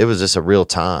just a real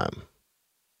time.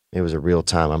 It was a real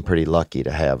time. I'm pretty lucky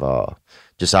to have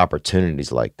just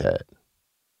opportunities like that.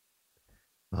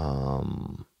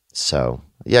 So,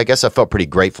 yeah, I guess I felt pretty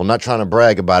grateful. Not trying to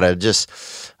brag about it.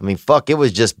 It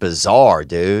was just bizarre,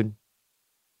 dude.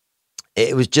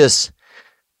 It was just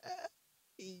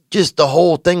the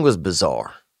whole thing was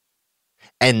bizarre.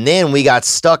 And then we got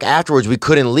stuck afterwards. We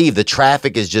couldn't leave. The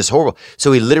traffic is just horrible.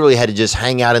 So we literally had to just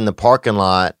hang out in the parking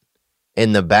lot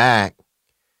in the back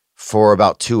for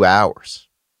about 2 hours.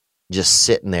 Just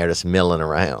sitting there, just milling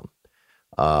around.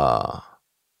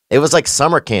 It was like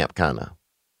summer camp, kind of.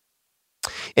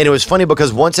 And it was funny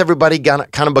because once everybody kind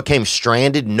of became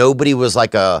stranded, nobody was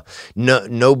like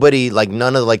nobody, like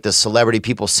none of like the celebrity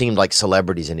people seemed like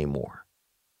celebrities anymore.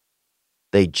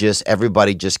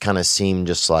 Everybody just kind of seemed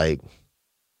just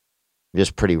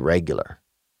pretty regular.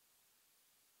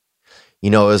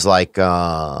 It was like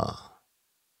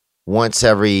once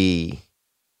every,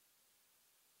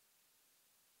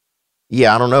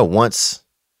 I don't know,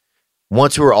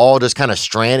 once we were all just kind of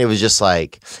stranded, it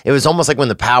was almost like when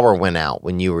the power went out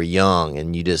when you were young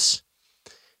and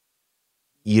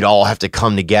you'd all have to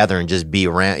come together and just be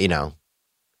around,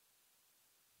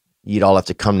 you'd all have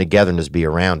to come together and just be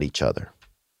around each other.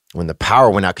 When the power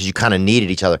went out, because you kind of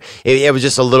needed each other. It was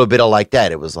just a little bit of like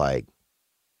that. It was like,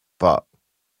 fuck,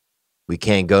 we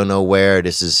can't go nowhere.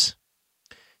 This is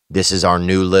our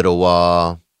new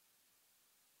little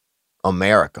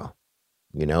America.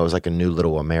 It was like a new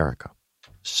little America.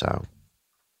 So,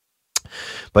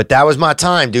 but that was my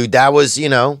time, dude. That was,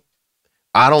 I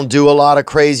don't do a lot of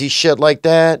crazy shit like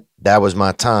that. That was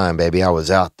my time, baby. I was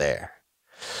out there.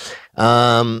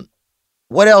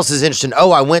 What else is interesting?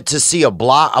 Oh, I went to a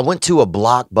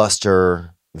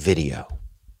Blockbuster video.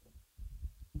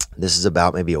 This is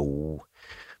about maybe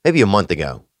a month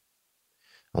ago.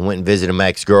 I went and visited my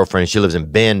ex-girlfriend. She lives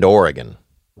in Bend, Oregon,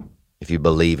 if you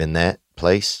believe in that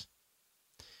place.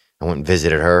 I went and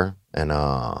visited her, and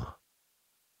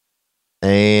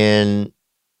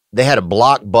they had a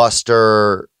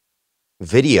Blockbuster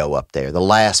video up there, the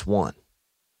last one.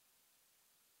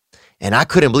 And I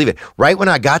couldn't believe it. Right when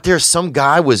I got there, some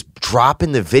guy was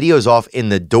dropping the videos off in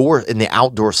the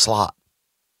outdoor slot.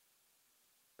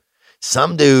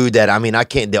 Some dude that,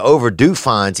 the overdue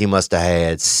fines he must have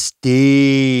had, steep,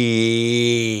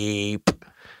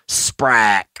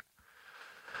 sprack.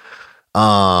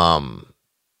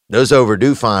 Those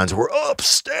overdue fines were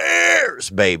upstairs,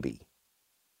 baby.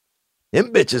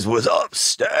 Them bitches was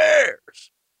upstairs.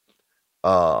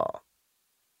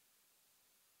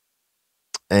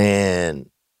 And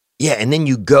then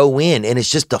you go in and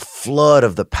it's just a flood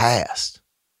of the past.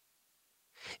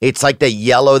 It's like the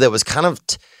yellow that was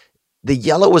the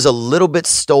yellow was a little bit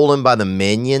stolen by the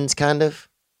Minions, kind of.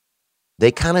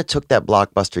 They kind of took that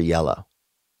Blockbuster yellow.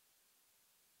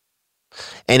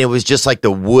 And it was just like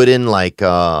the wooden, like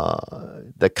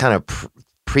the kind of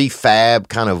prefab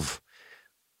kind of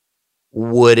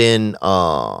wooden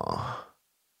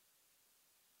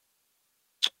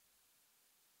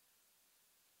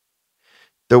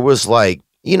there was like,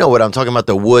 you know what I'm talking about,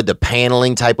 the wood, the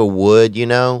paneling type of wood, you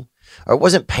know? Or it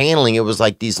wasn't paneling, it was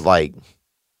like these like,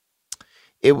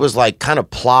 it was like kind of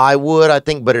plywood, I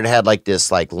think, but it had like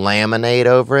this like laminate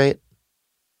over it.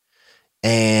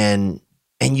 And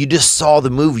you just saw the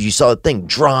movie, you saw the thing,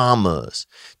 dramas,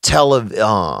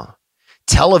 television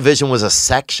was a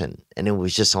section, and it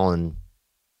was just on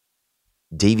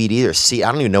DVD or C.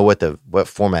 I don't even know what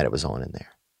format it was on in there.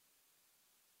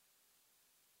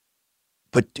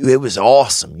 But it was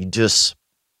awesome.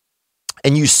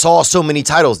 And you saw so many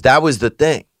titles. That was the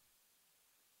thing.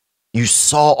 You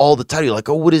saw all the titles. You're like,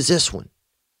 oh, what is this one?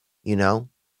 You know,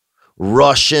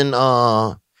 Russian,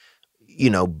 bomber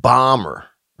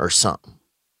or something.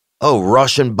 Oh,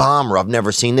 Russian bomber. I've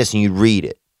never seen this. And you read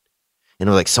it. And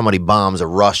it was like somebody bombs a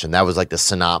Russian. That was like the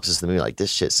synopsis of the movie. Like,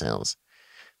 this shit sounds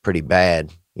pretty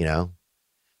bad, you know.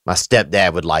 My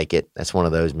stepdad would like it. That's one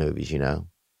of those movies, you know.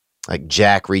 Like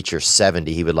Jack Reacher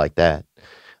 70, he would like that.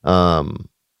 But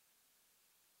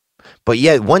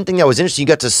yeah, one thing that was interesting, you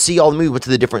got to see all the movies, went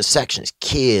to the different sections.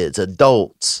 Kids,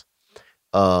 adults,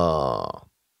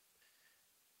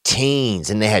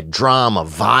 teens, and they had drama,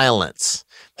 violence,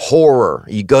 horror.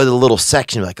 You go to the little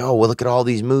section, like, oh, well, look at all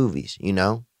these movies, you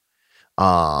know.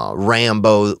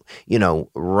 Rambo,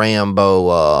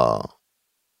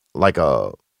 like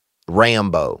a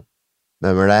Rambo.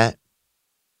 Remember that?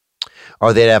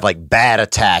 Or they'd have like Bat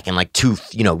Attack and like two,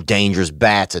 dangerous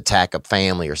bats attack a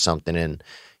family or something and,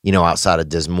 outside of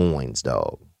Des Moines,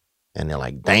 dog. And they're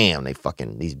like, damn,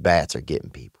 these bats are getting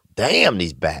people. Damn,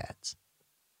 these bats.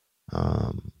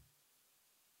 But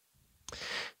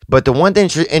the one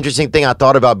interesting thing I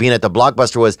thought about being at the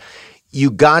Blockbuster was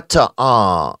you got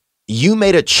to, you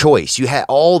made a choice. You had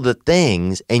all the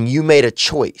things and you made a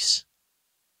choice.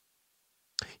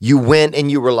 You went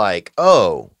and you were like,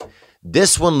 oh,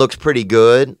 this one looks pretty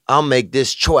good. I'll make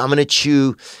this choice. I'm going to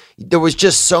choose. There was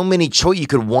just so many choices. You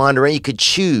could wander and you could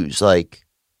choose. Like,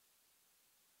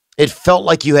 it felt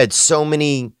like you had so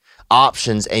many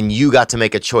options and you got to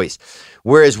make a choice.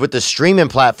 Whereas with the streaming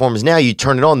platforms now, you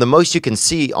turn it on. The most you can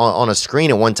see on a screen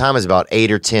at one time is about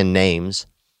 8 or 10 names.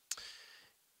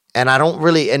 And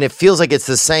and it feels like it's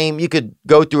the same. You could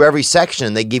go through every section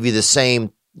and they give you the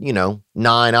same,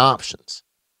 9 options.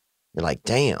 You're like,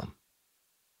 damn.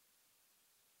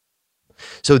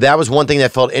 So that was one thing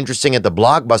that felt interesting at the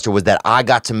Blockbuster was that I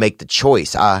got to make the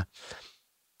choice.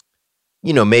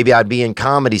 Maybe I'd be in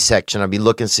comedy section. I'd be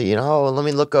looking, let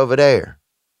me look over there.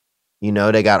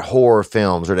 They got horror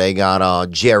films or they got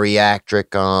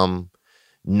geriatric,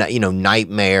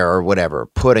 nightmare or whatever,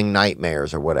 pudding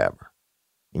nightmares or whatever.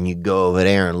 And you go over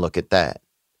there and look at that.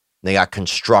 They got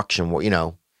construction,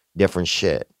 different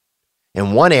shit.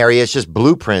 In one area, it's just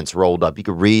blueprints rolled up. You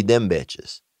could read them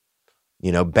bitches.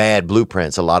 Bad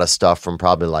blueprints, a lot of stuff from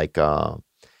probably like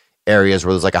areas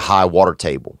where there's like a high water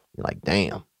table. You're like,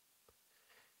 damn.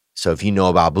 So if you know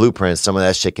about blueprints, some of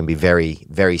that shit can be very,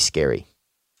 very scary.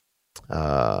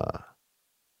 But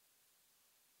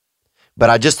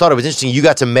I just thought it was interesting. You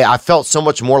got to I felt so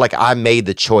much more like I made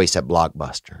the choice at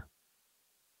Blockbuster.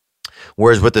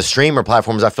 Whereas with the streamer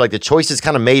platforms, I feel like the choice is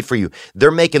kind of made for you. They're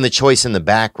making the choice in the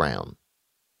background.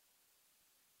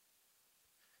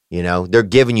 They're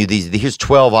giving you here's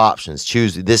 12 options.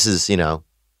 Choose, this is,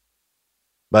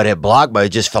 But at Blockbuster, it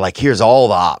just felt like here's all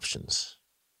the options.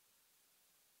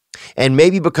 And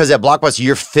maybe because at Blockbuster,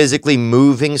 you're physically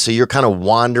moving, so you're kind of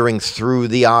wandering through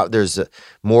there's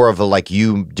more of a like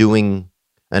you doing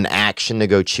an action to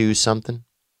go choose something.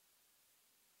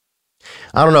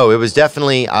 I don't know. It was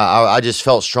definitely, I just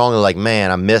felt strongly like,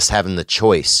 man, I miss having the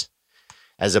choice.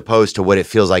 As opposed to what it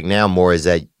feels like now more is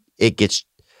that it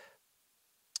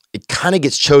kind of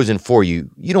gets chosen for you.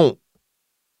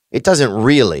 It doesn't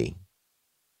really.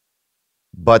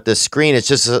 But the screen, it's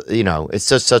just, it's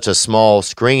just such a small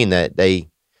screen that they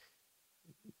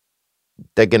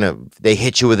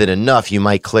hit you with it enough, you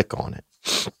might click on it.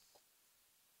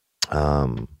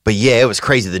 But yeah, it was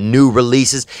crazy. The new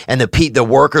releases and the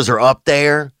workers are up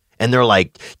there and they're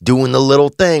like doing the little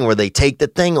thing where they take the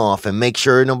thing off and make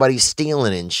sure nobody's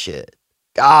stealing and shit.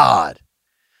 God,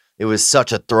 it was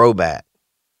such a throwback.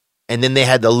 And then they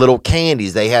had the little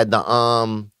candies. They had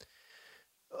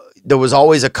there was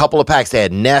always a couple of packs. They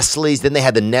had Nestle's. Then they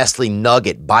had the Nestle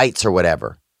Nugget Bites or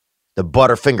whatever. The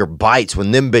Butterfinger Bites when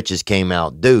them bitches came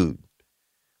out. Dude,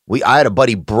 I had a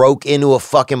buddy broke into a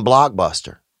fucking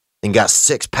Blockbuster and got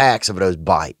 6 packs of those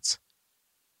bites.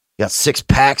 Got 6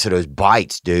 packs of those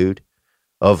bites, dude.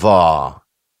 Of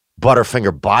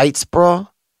Butterfinger bites, bro.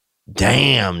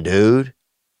 Damn, dude.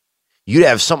 You'd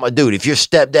have something, dude. If your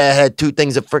stepdad had 2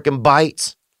 things of freaking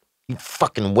bites, you'd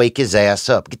fucking wake his ass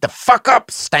up. Get the fuck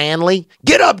up, Stanley.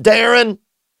 Get up, Darren.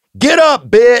 Get up,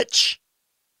 bitch.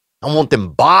 I want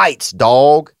them bites,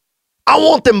 dog. I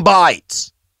want them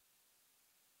bites.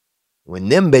 When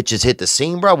them bitches hit the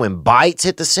scene, bro, when bites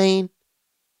hit the scene,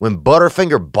 when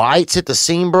Butterfinger bites hit the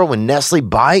scene, bro, when Nestle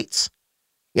bites,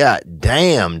 god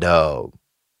damn, dog.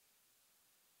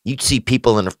 You'd see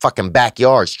people in their fucking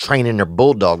backyards training their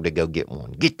bulldog to go get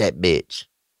one. Get that bitch.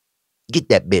 Get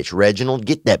that bitch, Reginald.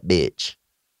 Get that bitch.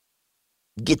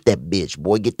 Get that bitch,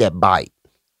 boy. Get that bite.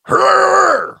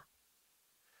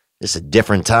 It's a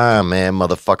different time, man.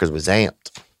 Motherfuckers was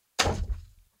amped.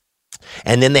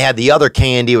 And then they had the other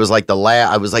candy. It was like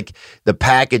I was like, the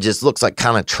package just looks like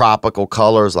kind of tropical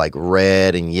colors, like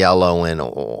red and yellow and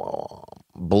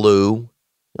blue.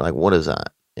 You're like, what is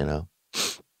that? You know?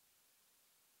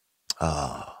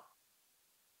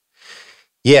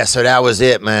 Yeah, so that was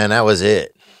it, man. That was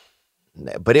it.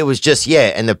 But it was just,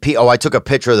 yeah. And I took a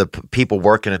picture of the people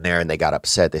working in there and they got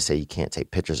upset. They said you can't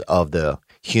take pictures of the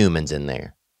humans in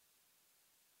there.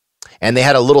 And they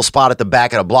had a little spot at the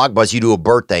back of the Blockbuster. You do a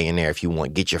birthday in there if you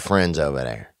want. Get your friends over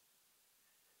there.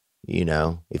 You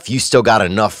know, if you still got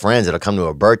enough friends that'll come to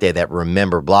a birthday that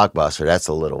remember Blockbuster, that's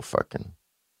a little fucking,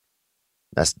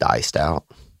 that's diced out.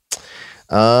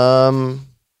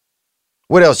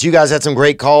 What else? You guys had some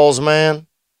great calls, man.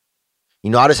 You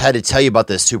know, I just had to tell you about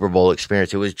this Super Bowl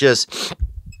experience. It was just,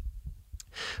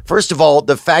 first of all,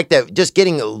 the fact that just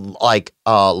getting like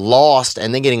lost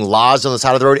and then getting lodged on the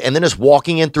side of the road and then just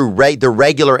walking in through the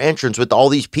regular entrance with all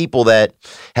these people that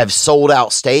have sold out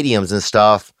stadiums and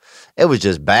stuff. It was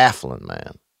just baffling,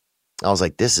 man. I was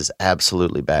like, this is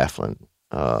absolutely baffling.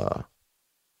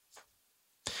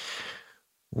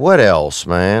 What else,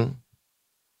 man?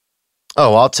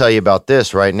 Oh, I'll tell you about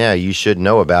this right now. You should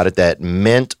know about it. That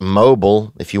Mint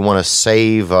Mobile, if you want to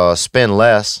save, spend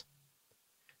less,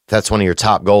 if that's one of your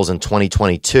top goals in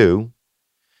 2022,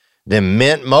 then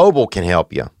Mint Mobile can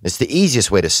help you. It's the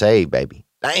easiest way to save, baby.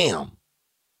 Damn.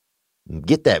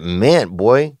 Get that mint,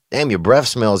 boy. Damn, your breath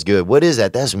smells good. What is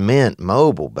that? That's Mint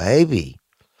Mobile, baby.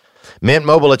 Mint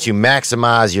Mobile lets you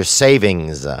maximize your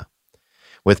savings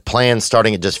with plans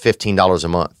starting at just $15 a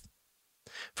month.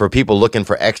 For people looking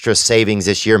for extra savings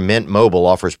this year, Mint Mobile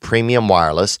offers premium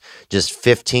wireless, just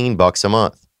 $15 a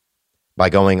month. By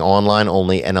going online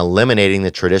only and eliminating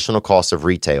the traditional cost of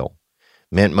retail,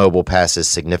 Mint Mobile passes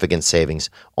significant savings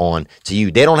on to you.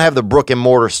 They don't have the brick and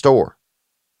mortar store.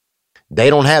 They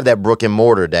don't have that brick and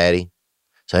mortar, daddy.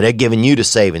 So they're giving you the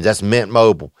savings. That's Mint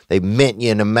Mobile. They mint you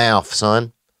in the mouth,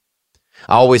 son.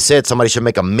 I always said somebody should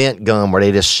make a mint gun where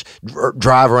they just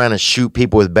drive around and shoot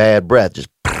people with bad breath. Just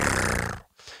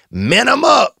mint them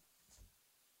up.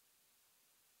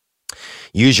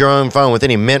 Use your own phone with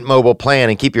any Mint Mobile plan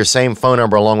and keep your same phone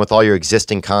number along with all your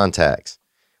existing contacts.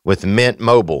 With Mint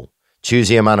Mobile, choose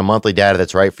the amount of monthly data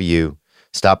that's right for you.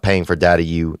 Stop paying for data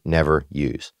you never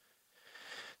use.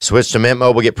 Switch to Mint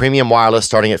Mobile. Get premium wireless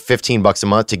starting at $15 a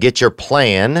month to get your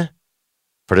plan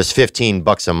for just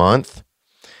 $15 a month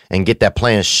and get that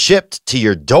plan shipped to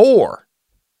your door.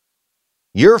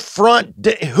 Your front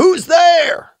door. Who's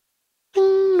there?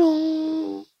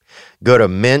 Go to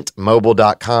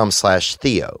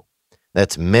mintmobile.com/Theo.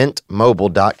 That's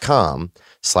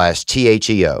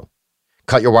mintmobile.com/THEO.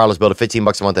 Cut your wireless bill to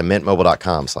 $15 a month at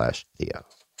mintmobile.com/Theo.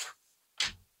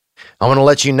 I want to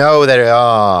let you know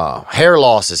that hair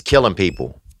loss is killing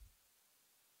people.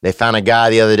 They found a guy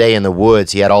the other day in the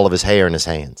woods. He had all of his hair in his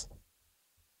hands.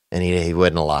 And he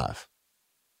wasn't alive.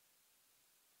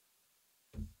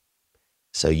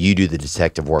 So you do the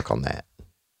detective work on that.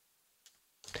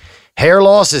 Hair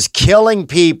loss is killing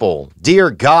people.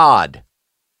 Dear God.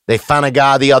 They found a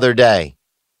guy the other day.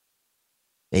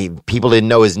 People didn't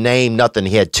know his name, nothing.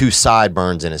 He had 2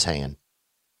 sideburns in his hand.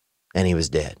 And he was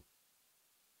dead.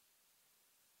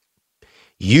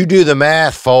 You do the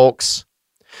math, folks.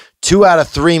 2 out of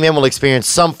 3 men will experience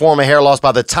some form of hair loss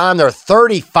by the time they're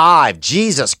 35.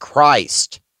 Jesus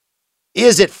Christ.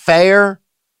 Is it fair?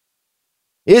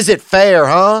 Is it fair,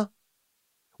 huh?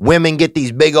 Women get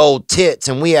these big old tits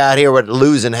and we out here with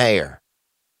losing hair.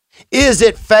 Is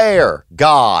it fair,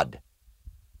 God?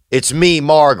 It's me,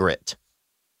 Margaret.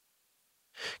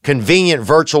 Convenient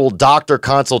virtual doctor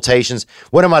consultations.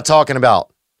 What am I talking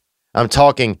about? I'm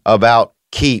talking about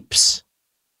Keeps.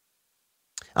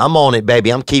 I'm on it, baby.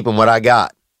 I'm keeping what I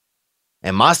got.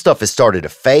 And my stuff has started to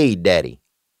fade, Daddy.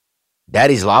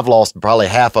 I've lost probably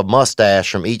half a mustache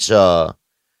from each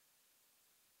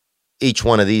each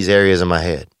one of these areas of my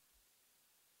head.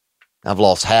 I've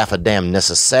lost half a damn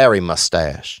necessary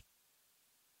mustache.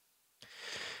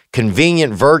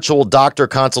 Convenient virtual doctor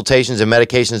consultations and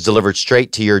medications delivered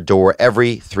straight to your door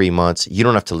every 3 months. You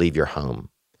don't have to leave your home.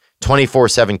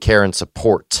 24/7 care and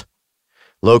support.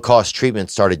 Low-cost treatment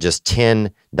start at just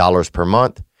 $10 per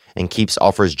month, and Keeps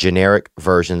offers generic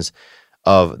versions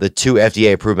of the 2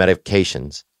 FDA-approved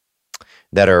medications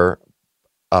that are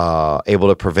able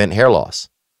to prevent hair loss.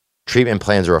 Treatment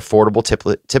plans are affordable,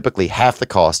 typically half the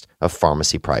cost of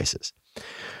pharmacy prices.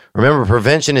 Remember,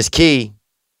 prevention is key.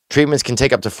 Treatments can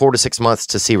take up to 4 to 6 months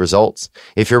to see results.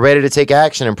 If you're ready to take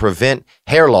action and prevent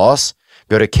hair loss,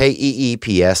 go to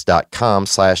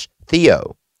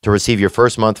keeps.com/Theo to receive your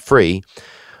first month free.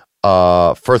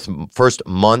 First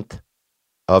month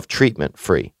of treatment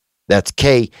free. That's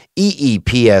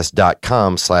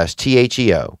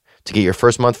keeps.com/THEO to get your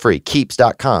first month free.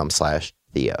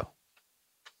 Keeps.com/Theo.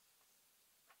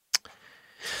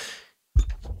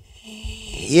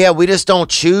 Yeah, we just don't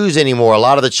choose anymore. A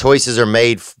lot of the choices are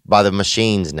made by the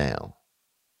machines now.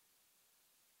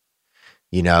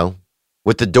 You know,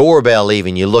 with the doorbell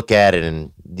even, you look at it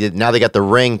and now they got the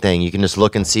Ring thing. You can just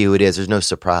look and see who it is. There's no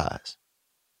surprise.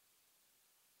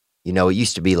 You know, it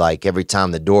used to be like every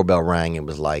time the doorbell rang, it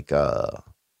was like it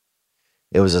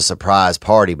was a surprise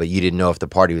party, but you didn't know if the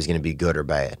party was going to be good or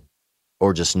bad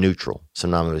or just neutral.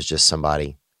 Sometimes it was just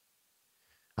somebody.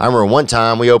 I remember one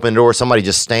time we opened the door, somebody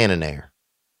just standing there.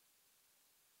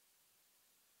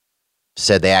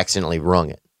 Said they accidentally rung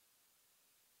it.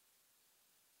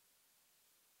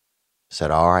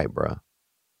 Said, all right, bro.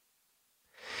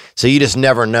 So you just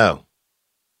never know.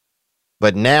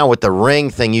 But now with the Ring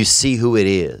thing, you see who it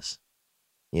is,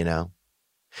 you know.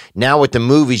 Now with the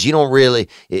movies, you don't really,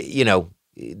 you know,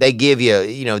 they give you,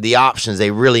 you know, the options.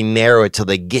 They really narrow it till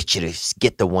they get you to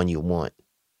get the one you want.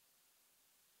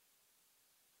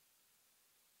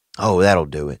 Oh, that'll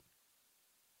do it.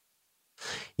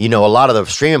 You know, a lot of the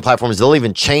streaming platforms, they'll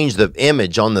even change the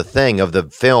image on the thing of the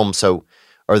film, so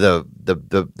or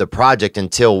the project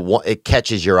until it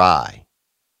catches your eye.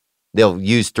 They'll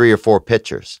use 3 or 4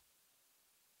 pictures.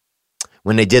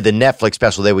 When they did the Netflix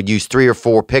special, they would use 3 or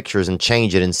 4 pictures and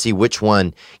change it and see which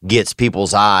one gets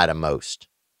people's eye the most.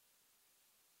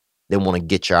 They want to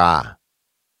get your eye.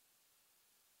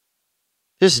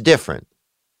 Just different.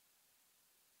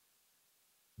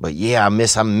 But yeah, I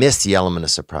miss the element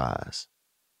of surprise.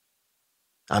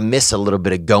 I miss a little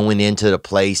bit of going into the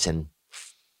place and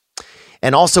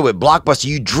also at Blockbuster,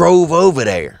 you drove over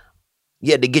there.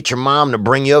 You had to get your mom to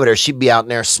bring you over there. She'd be out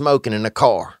there smoking in the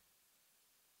car.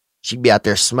 She'd be out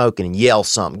there smoking and yell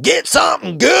something. Get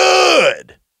something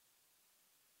good.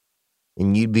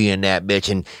 And you'd be in that bitch.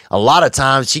 And a lot of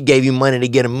times she gave you money to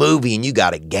get a movie and you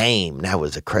got a game. That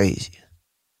was the craziest.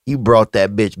 You brought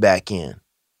that bitch back in.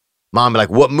 Mom be like,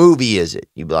 what movie is it?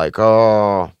 You'd be like,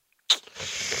 oh,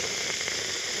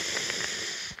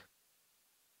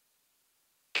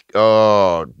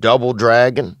 Double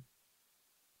Dragon.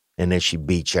 And then she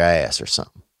beat your ass or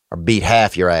something. Or beat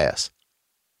half your ass.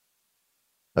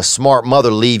 A smart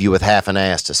mother leave you with half an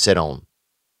ass to sit on.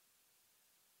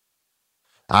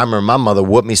 I remember my mother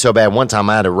whooped me so bad one time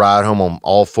I had to ride home on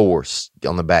all fours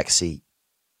on the back seat.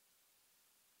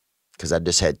 Because I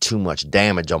just had too much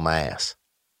damage on my ass.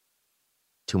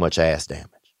 Too much ass damage.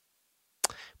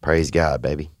 Praise God,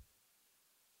 baby.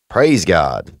 Praise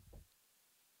God.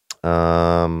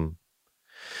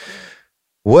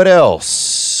 What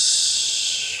else?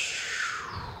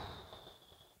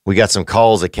 We got some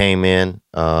calls that came in.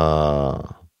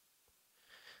 Let's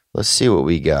see what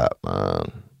we got.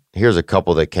 Here's a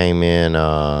couple that came in.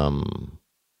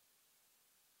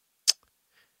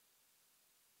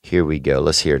 Here we go.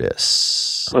 Let's hear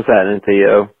this. What's happening,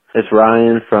 Theo? It's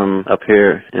Ryan from up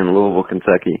here in Louisville,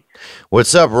 Kentucky.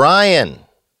 What's up, Ryan?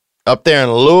 Up there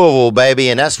in Louisville, baby.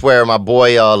 And that's where my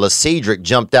boy LaCedric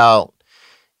jumped out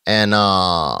and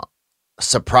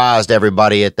surprised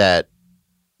everybody at that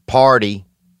party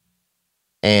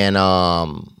and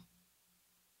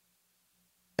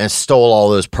stole all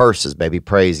those purses, baby.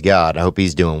 Praise God. I hope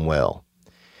he's doing well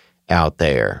out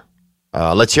there.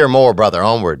 Let's hear more, brother.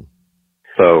 Onward.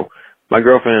 So my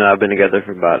girlfriend and I have been together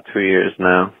for about 2 years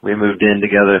now. We moved in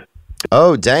together.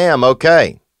 Oh, damn.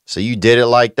 Okay. So you did it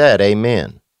like that.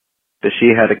 Amen. But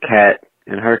she had a cat,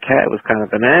 and her cat was kind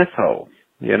of an asshole,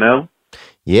 you know?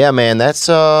 Yeah, man. That's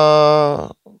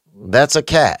a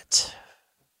cat.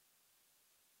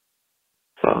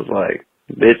 So I was like,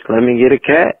 bitch, let me get a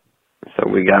cat. So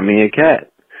we got me a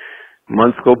cat.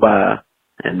 Months go by,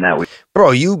 and now we...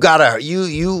 Bro,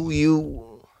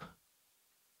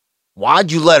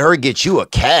 why'd you let her get you a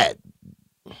cat?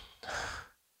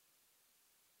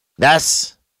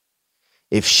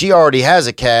 if she already has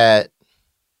a cat,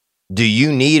 do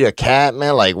you need a cat,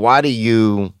 man? Like, why do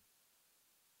you?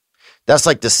 That's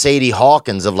like the Sadie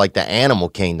Hawkins of like the animal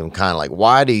kingdom, kind of like,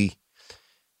 why do you?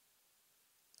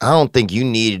 I don't think you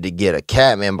needed to get a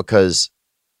cat, man, because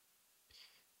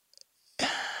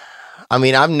I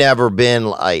mean, I've never been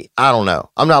like, I don't know.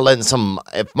 I'm not letting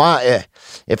if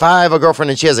I have a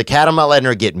girlfriend and she has a cat, I'm not letting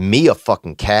her get me a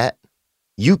fucking cat.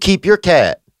 You keep your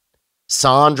cat,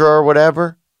 Sandra or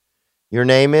whatever your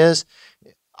name is.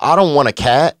 I don't want a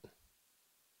cat.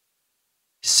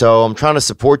 So I'm trying to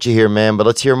support you here, man, but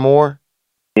let's hear more.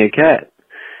 A cat.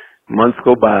 Months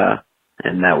go by,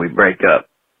 and now we break up.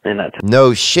 And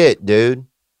no shit, dude.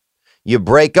 You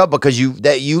break up because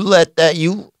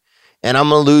and I'm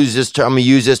gonna use this term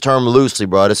loosely,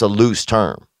 bro. It's a loose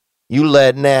term. You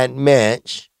letting that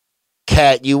match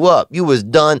cat you up. You was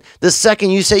done. The second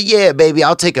you say, yeah, baby,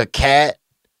 I'll take a cat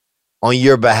on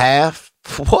your behalf.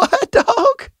 What,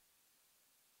 dog?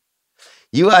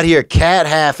 You out here cat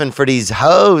halfing for these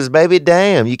hoes, baby.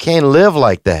 Damn, you can't live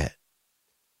like that.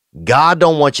 God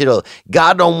don't want you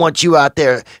out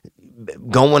there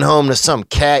going home to some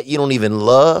cat you don't even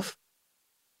love.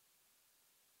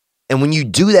 And when you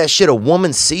do that shit, a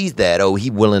woman sees that. Oh, he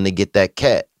willing to get that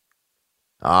cat.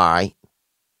 All right.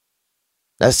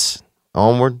 That's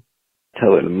onward.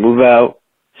 Tell her to move out.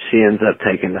 She ends up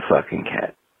taking the fucking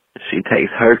cat. She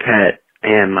takes her cat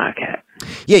and my cat.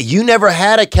 Yeah, you never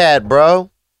had a cat,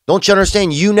 bro. Don't you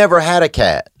understand? You never had a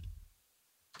cat.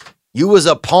 You was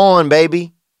a pawn,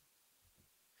 baby.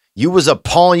 You was a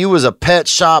pawn. You was a pet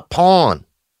shop pawn.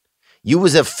 You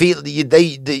was a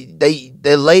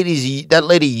that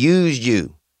lady used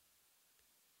you.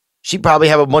 She probably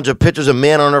have a bunch of pictures of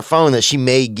men on her phone that she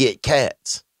made get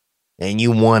cats. And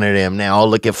you wanted them now. Oh,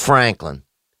 look at Franklin.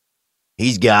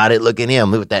 He's got it. Look at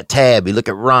him. Look at that tabby. Look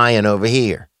at Ryan over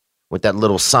here with that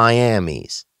little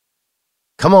Siamese.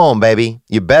 Come on, baby.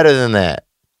 You're better than that.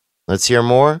 Let's hear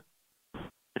more.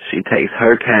 She takes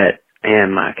her cat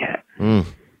and my cat.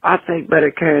 I take better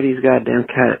care of these goddamn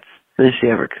cats than she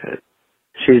ever could.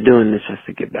 She's doing this just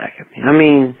to get back at me. I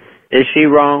mean, is she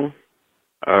wrong?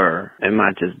 Or am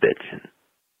I just bitching?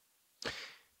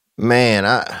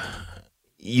 Man,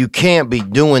 you can't be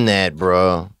doing that,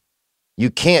 bro.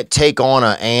 You can't take on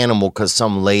an animal because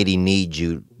some lady needs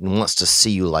you and wants to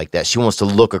see you like that. She wants to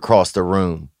look across the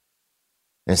room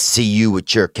and see you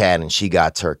with your cat and she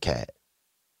got her cat.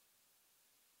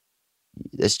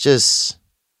 It's just,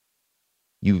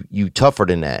 you tougher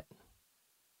than that.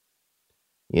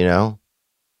 You know?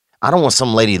 I don't want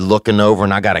some lady looking over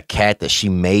and I got a cat that she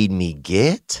made me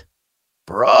get.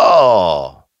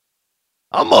 Bro,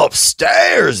 I'm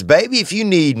upstairs, baby, if you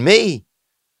need me.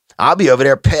 I'll be over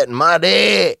there petting my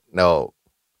dick. No,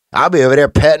 I'll be over there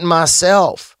petting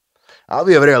myself. I'll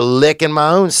be over there licking my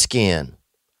own skin.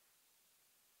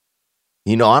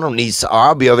 You know,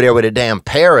 I'll be over there with a damn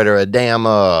parrot or a damn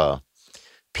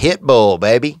pit bull,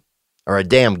 baby. Or a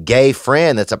damn gay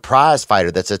friend that's a prize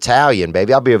fighter that's Italian,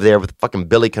 baby. I'll be over there with fucking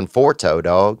Billy Conforto,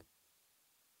 dog.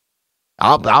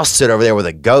 I'll sit over there with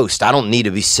a ghost. I don't need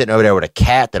to be sitting over there with a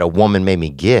cat that a woman made me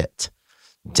get.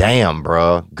 Damn,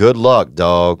 bro. Good luck,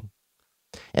 dog.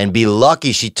 And be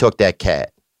lucky she took that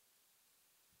cat.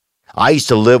 I used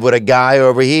to live with a guy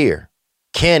over here,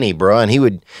 Kenny, bro, and he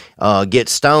would get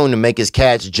stoned and make his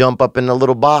cats jump up in the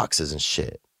little boxes and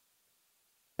shit.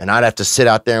 And I'd have to sit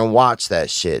out there and watch that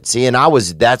shit. See, and I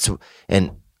was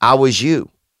you.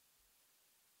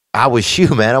 I was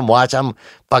you, man. I'm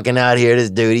fucking out here.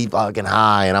 This dude, he fucking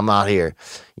high, and I'm out here,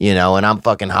 you know, and I'm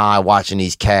fucking high watching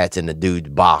these cats in the dude's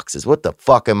boxes. What the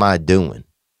fuck am I doing?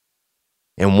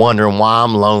 And wondering why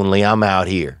I'm lonely. I'm out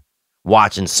here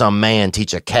watching some man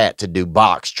teach a cat to do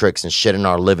box tricks and shit in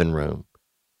our living room.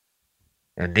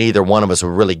 And neither one of us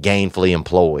were really gainfully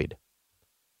employed.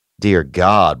 Dear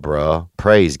God, bro.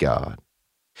 Praise God.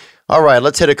 All right,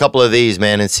 let's hit a couple of these,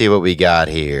 man, and see what we got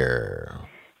here.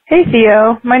 Hey,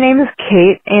 Theo. My name is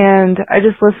Kate, and I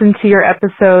just listened to your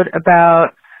episode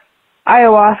about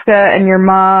ayahuasca and your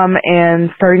mom and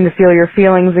starting to feel your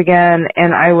feelings again,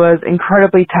 and I was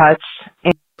incredibly touched.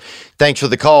 Thanks for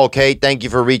the call, Kate. Thank you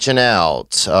for reaching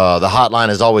out. The hotline,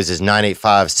 as always, is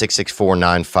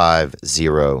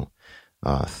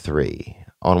 985-664-9503.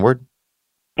 Onward.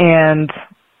 And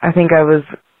I think I was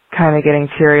kind of getting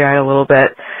teary-eyed a little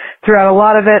bit throughout a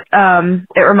lot of it.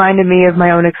 It reminded me of my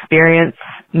own experience,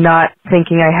 not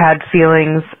thinking I had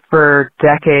feelings for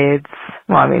decades.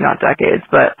 Well, I mean, not decades,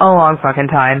 but a long fucking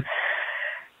time.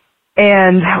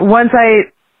 And once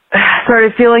I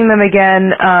started feeling them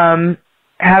again,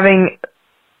 having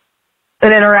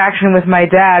an interaction with my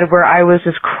dad where I was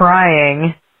just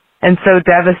crying and so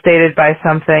devastated by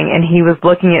something, and he was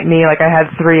looking at me like I had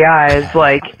three eyes.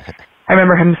 Like, I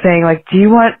remember him saying, like, do you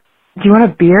want a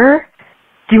beer?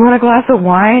 Do you want a glass of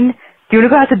wine? Do you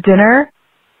want to go out to dinner?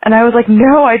 And I was like,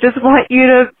 no, I just want you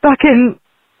to fucking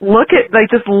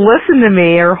just listen to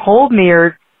me or hold me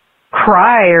or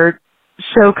cry or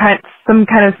show some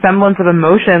kind of semblance of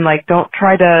emotion. Like, don't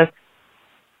try to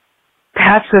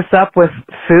patch this up with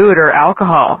food or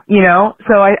alcohol, you know?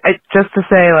 So I just to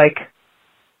say, like,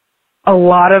 a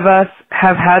lot of us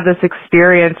have had this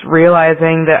experience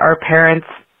realizing that our parents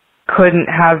couldn't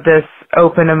have this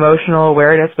open emotional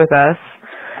awareness with us.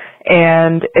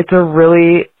 And it's a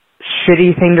really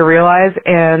shitty thing to realize.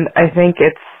 And I think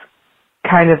it's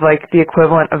kind of like the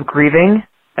equivalent of grieving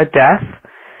a death.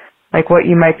 Like, what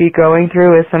you might be going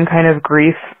through is some kind of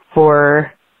grief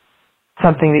for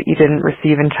something that you didn't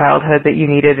receive in childhood that you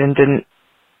needed and didn't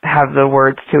have the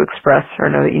words to express or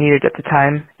know that you needed at the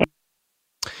time.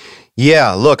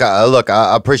 Yeah, look,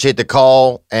 I appreciate the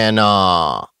call, and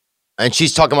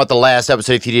she's talking about the last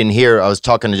episode. If you didn't hear, I was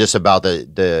talking just about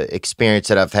the experience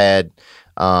that I've had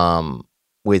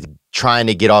with trying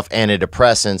to get off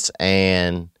antidepressants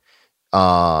and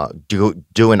doing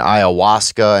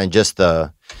ayahuasca and just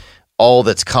all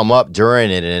that's come up during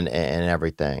it and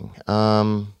everything.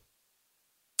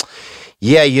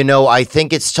 Yeah, you know, I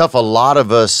think it's tough. A lot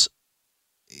of us,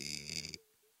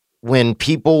 when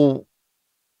people,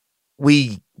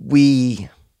 well,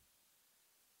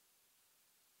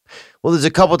 there's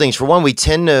a couple things. For one, we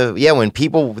tend to, when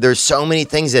people, there's so many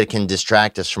things that can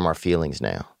distract us from our feelings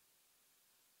now.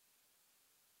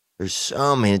 There's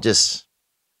so many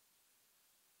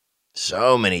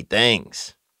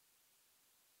things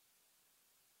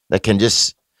that can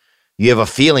just, you have a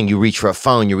feeling, you reach for a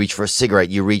phone, you reach for a cigarette,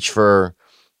 you reach for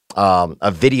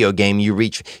a video game, you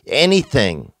reach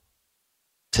anything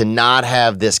to not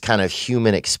have this kind of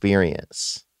human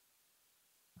experience.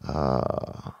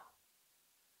 And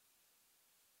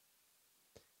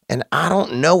I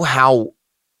don't know how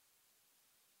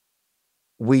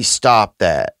we stop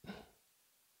that,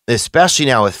 especially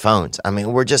now with phones. I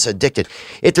mean, we're just addicted.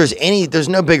 If there's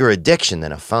no bigger addiction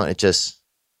than a phone.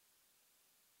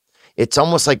 It's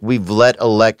almost like we've let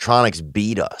electronics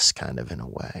beat us, kind of, in a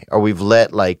way. Or we've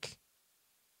let, like,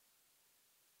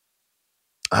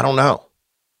 I don't know.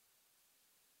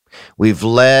 Here,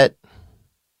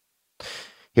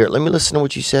 let me listen to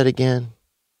what you said again.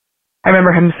 I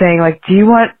remember him saying, like, do you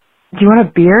want a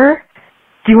beer?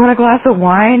 Do you want a glass of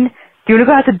wine? Do you want to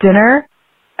go out to dinner?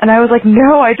 And I was like,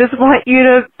 no, I just want you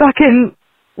to fucking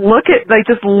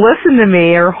just listen to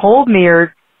me or hold me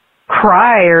or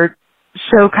cry or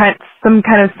show some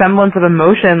kind of semblance of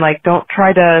emotion. Like, don't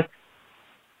try to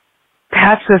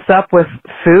patch this up with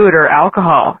food or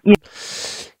alcohol.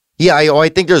 Yeah, I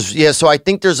think so I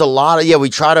think there's a lot of, we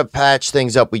try to patch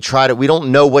things up. We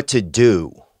don't know what to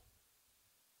do.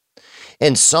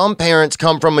 And some parents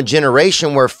come from a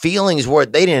generation where feelings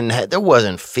there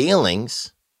wasn't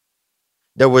feelings.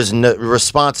 There was no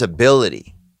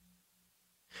responsibility.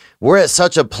 We're at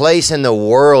such a place in the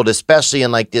world, especially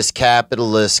in like this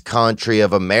capitalist country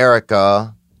of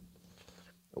America,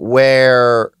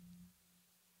 where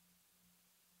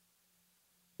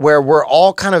we're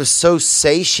all kind of so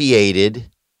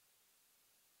satiated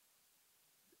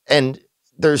and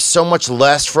there's so much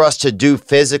less for us to do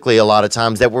physically a lot of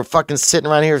times that we're fucking sitting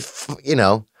around here, you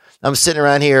know, I'm sitting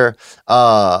around here,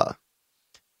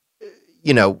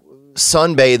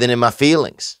 sunbathing in my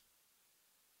feelings.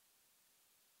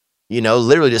 You know,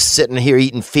 literally just sitting here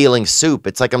eating feeling soup.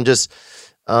 It's like I'm just,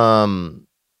 and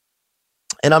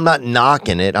I'm not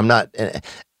knocking it.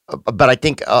 But I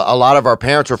think a lot of our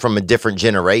parents were from a different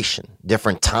generation,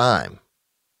 different time.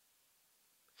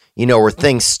 You know, where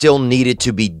things still needed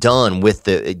to be done with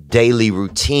the daily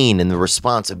routine and the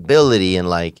responsibility and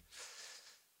like,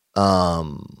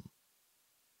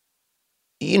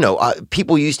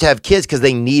 people used to have kids because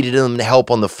they needed them to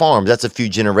help on the farms. That's a few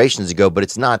generations ago, but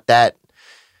it's not that,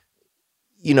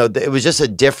 it was just a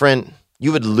different,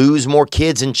 you would lose more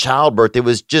kids in childbirth.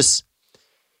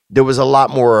 There was a lot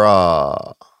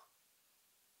more,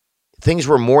 things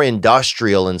were more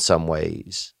industrial in some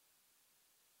ways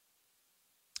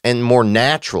and more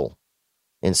natural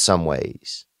in some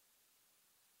ways.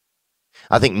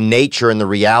 I think nature and the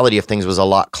reality of things was a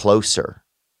lot closer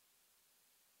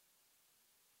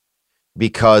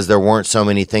because there weren't so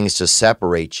many things to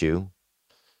separate you.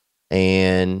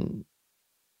 And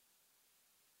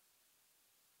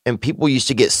people used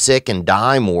to get sick and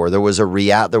die more. There was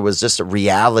just a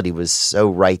reality was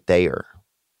so right there.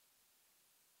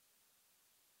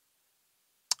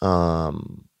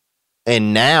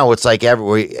 And now it's like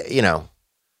everywhere,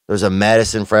 there's There's a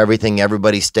medicine for everything.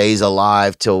 Everybody stays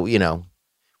alive till,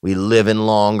 we live in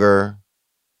longer.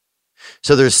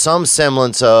 So there's some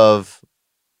semblance of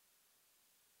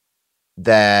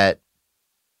that,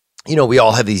 we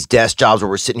all have these desk jobs where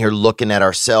we're sitting here looking at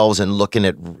ourselves and looking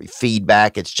at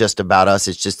feedback. It's just about us.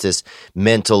 It's just this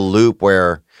mental loop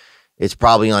where it's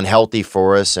probably unhealthy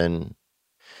for us. And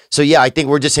so, I think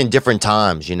we're just in different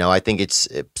times, I think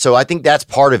I think that's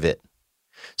part of it.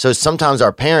 So sometimes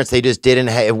our parents, they just didn't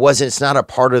have, it's not a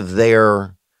part of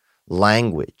their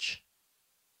language.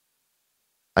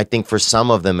 I think for some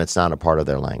of them, it's not a part of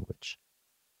their language.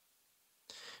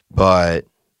 But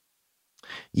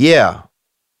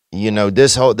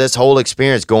this whole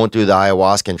experience going through the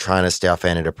ayahuasca and trying to stay off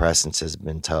antidepressants has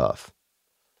been tough.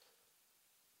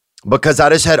 Because I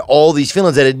just had all these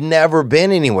feelings that had never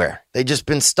been anywhere. They just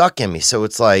been stuck in me. So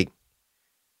it's like,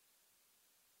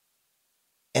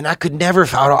 and I could never,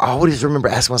 I always remember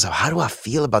asking myself, how do I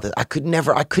feel about this? I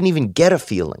couldn't even get a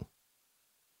feeling.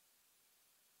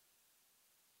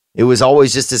 It was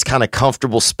always just this kind of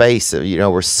comfortable space,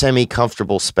 or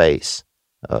semi-comfortable space.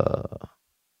 But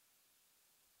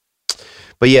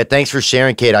thanks for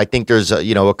sharing, Kate. I think there's,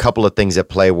 a couple of things at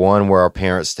play. One, where our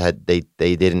parents they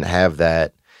didn't have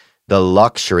the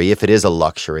luxury, if it is a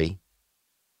luxury,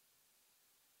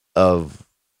 of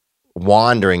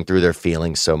wandering through their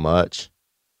feelings so much.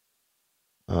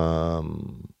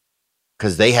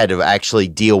 Because they had to actually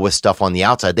deal with stuff on the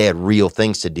outside. They had real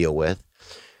things to deal with.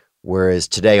 Whereas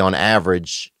today, on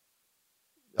average,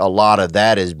 a lot of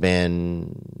that it's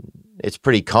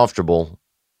pretty comfortable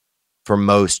for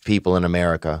most people in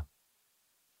America.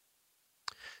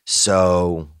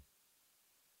 So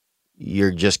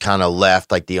you're just kind of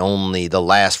left like the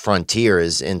last frontier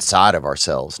is inside of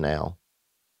ourselves now.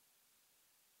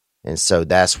 And so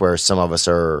that's where some of us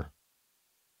are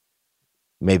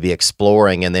maybe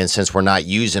exploring. And then since we're not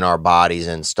using our bodies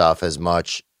and stuff as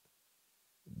much,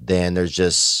 then there's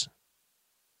just,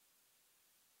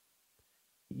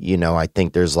 I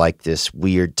think there's like this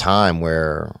weird time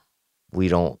where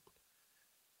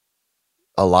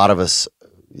a lot of us,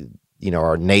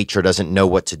 our nature doesn't know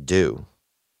what to do.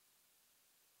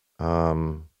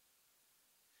 I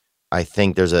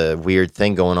think there's a weird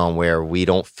thing going on where we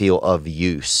don't feel of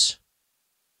use.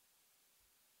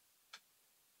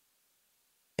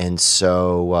 And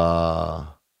so, I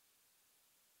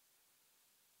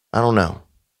don't know.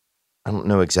 I don't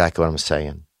know exactly what I'm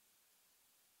saying.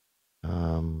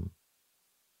 I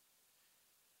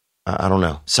don't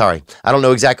know. Sorry. I don't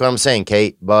know exactly what I'm saying,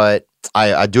 Kate, but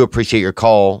I do appreciate your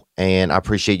call, and I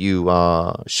appreciate you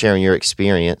sharing your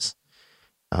experience.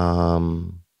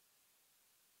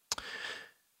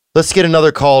 Let's get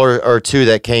another call or two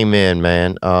that came in,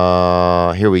 man.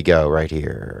 Here we go, right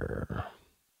here.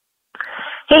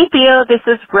 Hey, Theo, this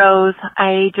is Rose.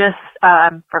 I'm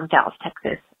from Dallas,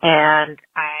 Texas, and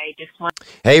I just want...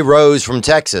 Hey, Rose from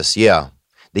Texas, yeah.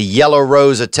 The yellow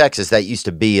rose of Texas, that used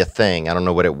to be a thing. I don't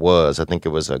know what it was. I think it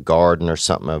was a garden or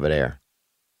something over there.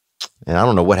 And I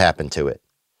don't know what happened to it.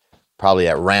 Probably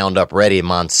that Roundup Ready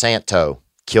Monsanto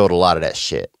killed a lot of that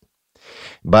shit.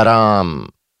 But I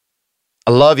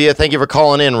love you. Thank you for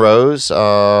calling in, Rose.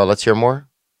 Let's hear more.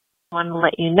 I want to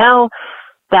let you know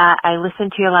that I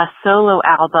listened to your last solo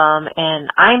album, and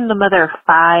I'm the mother of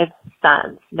 5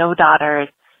 sons, no daughters,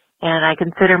 and I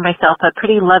consider myself a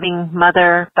pretty loving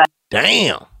mother. But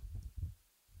damn,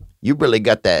 you really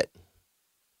got that.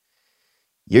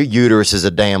 Your uterus is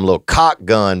a damn little cock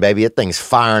gun, baby. That thing's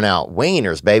firing out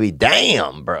wieners, baby.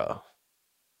 Damn, bro.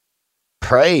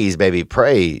 Praise, baby,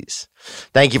 praise.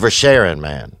 Thank you for sharing,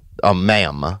 man.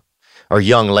 Ma'am, or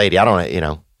young lady. I don't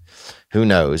know, who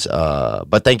knows?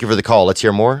 But thank you for the call. Let's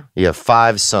hear more. You have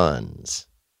 5 sons.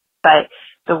 But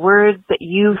the words that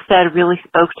you said really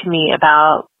spoke to me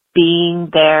about being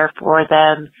there for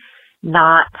them,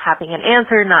 not having an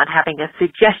answer, not having a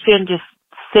suggestion, just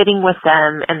sitting with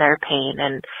them and their pain.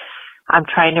 And I'm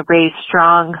trying to raise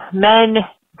strong men,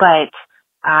 but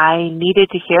I needed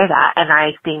to hear that. And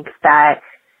I think that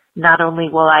not only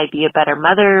will I be a better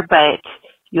mother, but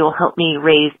you'll help me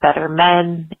raise better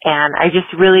men. And I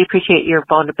just really appreciate your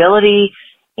vulnerability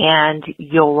and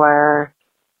your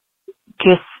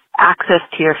just access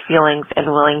to your feelings and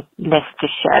willingness to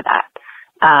share that.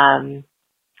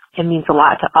 It means a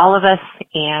lot to all of us,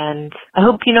 and I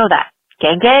hope you know that.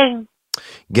 Gang, gang.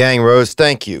 Gang, Rose,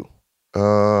 thank you.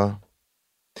 Yeah,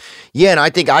 and I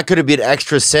think I could have been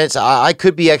extra sensitive. I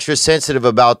could be extra sensitive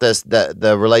about this,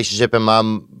 the relationship in my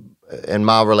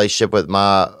relationship with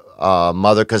my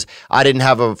mother, because I didn't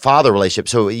have a father relationship.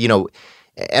 So,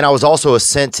 and I was also a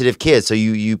sensitive kid. So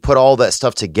you put all that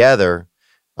stuff together.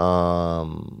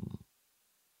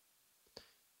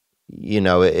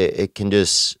 it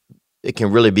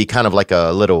can really be kind of like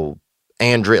a little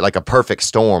like a perfect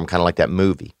storm, kind of like that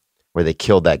movie where they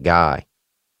killed that guy,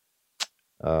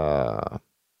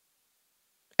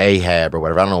 Ahab or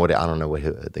whatever. I don't know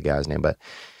what the guy's name,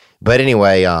 but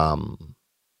anyway,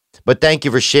 but thank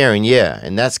you for sharing. Yeah.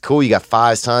 And that's cool. You got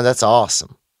 5 sons. That's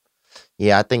awesome.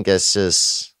 Yeah. I think that's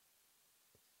just,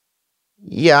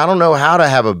 I don't know how to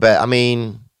have a bet. I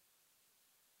mean,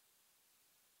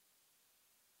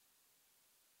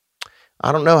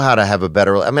 I don't know how to have a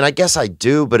better, I mean, I guess I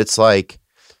do, but it's like,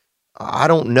 I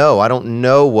don't know. I don't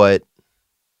know what,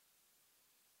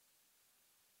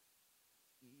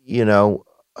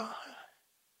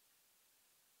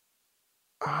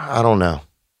 I don't know.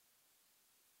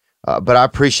 But I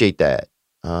appreciate that.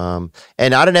 And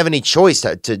I didn't have any choice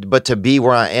but to be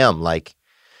where I am. Like,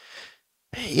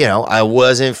 I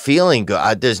wasn't feeling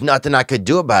good. There's nothing I could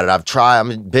do about it. I've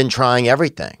been trying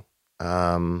everything.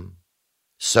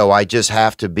 So I just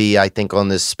have to be, I think, on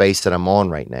this space that I'm on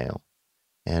right now.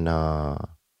 And, I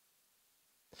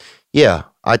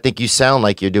think you sound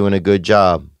like you're doing a good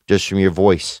job just from your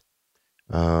voice.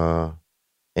 And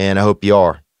I hope you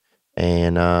are.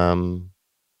 And, and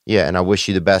I wish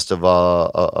you the best of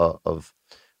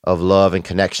love and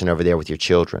connection over there with your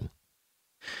children.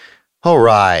 All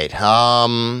right.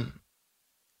 And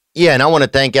I want to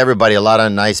thank everybody. A lot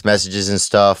of nice messages and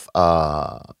stuff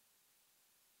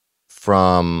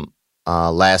from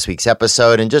last week's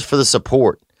episode, and just for the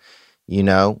support,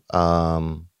 just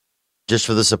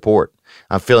for the support.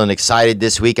 I'm feeling excited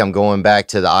this week. I'm going back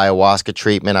to the ayahuasca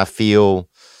treatment. I feel,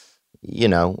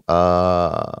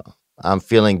 I'm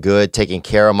feeling good, taking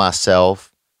care of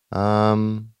myself.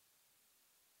 But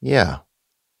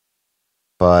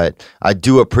I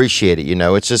do appreciate it.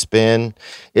 It's just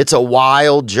it's a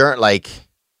wild journey. Like,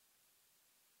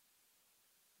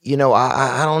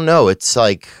 I don't know. It's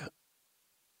like,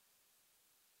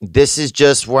 this is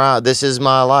just this is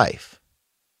my life.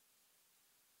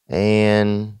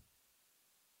 And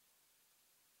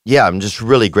I'm just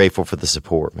really grateful for the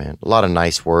support, man. A lot of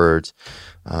nice words.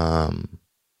 A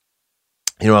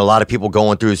lot of people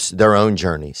going through their own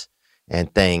journeys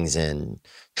and things and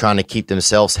trying to keep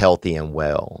themselves healthy and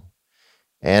well.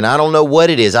 And I don't know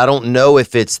what it is. I don't know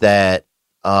if it's that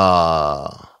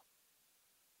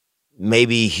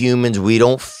maybe humans, we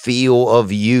don't feel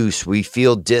of use. We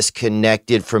feel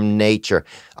disconnected from nature.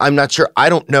 I'm not sure. I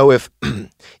don't know if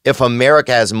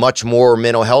America has much more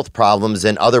mental health problems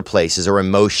than other places, or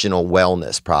emotional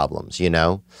wellness problems,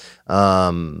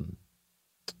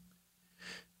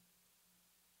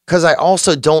 because I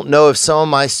also don't know if some of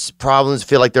my problems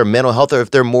feel like they're mental health, or if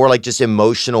they're more like just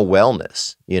emotional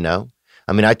wellness, I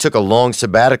mean, I took a long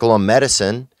sabbatical on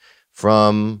medicine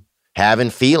from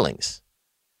having feelings.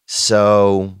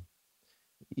 So,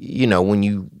 when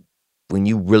you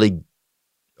really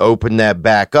open that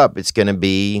back up, it's going to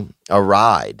be a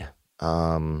ride.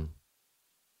 But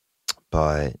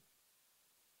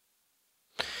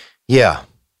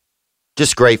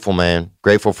just grateful, man.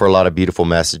 Grateful for a lot of beautiful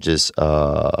messages.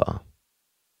 And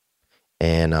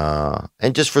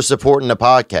just for supporting the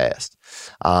podcast.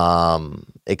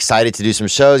 Excited to do some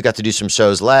shows. Got to do some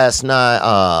shows last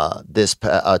night,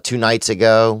 2 nights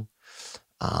ago.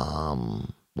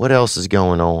 What else is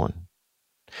going on?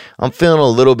 I'm feeling a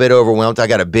little bit overwhelmed. I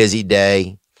got a busy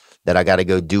day that I got to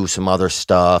go do some other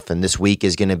stuff. And this week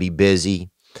is going to be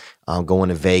busy. I'm going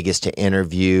to Vegas to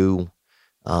interview.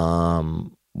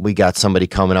 We got somebody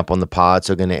coming up on the pod,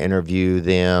 so going to interview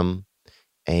them.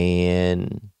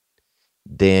 And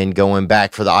then going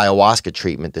back for the ayahuasca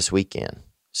treatment this weekend.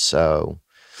 So,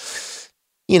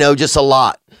 just a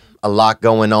lot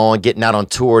going on, getting out on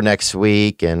tour next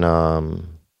week. And,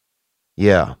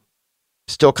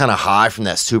 still kind of high from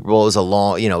that Super Bowl. It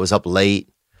was it was up late.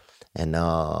 And,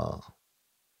 I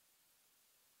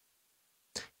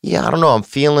don't know. I'm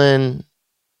feeling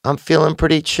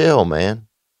pretty chill, man.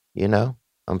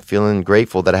 I'm feeling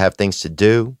grateful that I have things to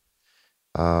do.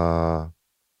 And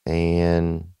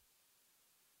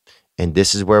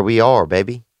this is where we are,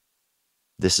 baby.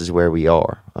 This is where we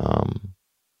are. So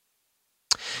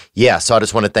I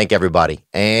just want to thank everybody.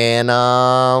 And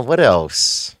what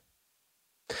else?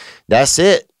 That's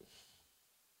it.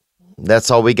 That's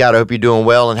all we got. I hope you're doing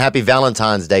well, and happy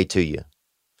Valentine's Day to you.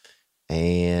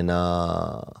 And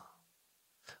I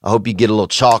hope you get a little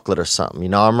chocolate or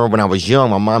something. I remember when I was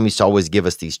young, my mom used to always give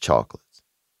us these chocolates.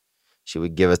 She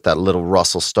would give us that little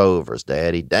Russell Stovers,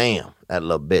 Daddy. Damn, that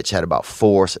little bitch had about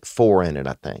four in it,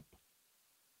 I think.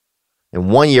 And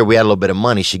one year we had a little bit of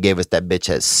money. She gave us that bitch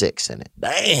had 6 in it.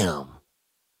 Damn.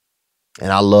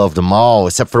 And I loved them all,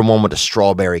 except for the one with the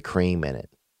strawberry cream in it.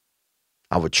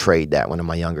 I would trade that one to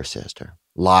my younger sister.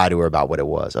 Lie to her about what it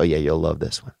was. Oh yeah, you'll love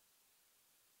this one.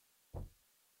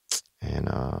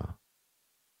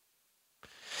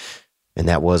 And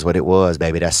that was what it was,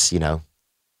 baby. That's,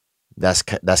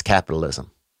 that's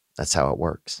capitalism. That's how it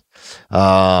works.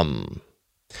 I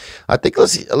think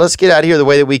let's get out of here the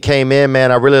way that we came in,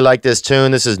 man. I really like this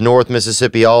tune. This is North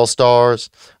Mississippi All-Stars.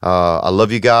 I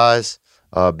love you guys.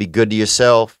 Be good to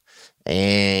yourself.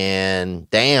 And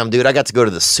damn, dude, I got to go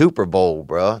to the Super Bowl,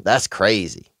 bro. That's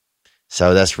crazy.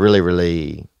 So that's really,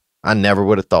 really, I never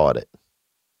would have thought it.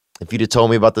 If you'd have told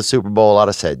me about the Super Bowl, I'd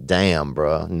have said, damn,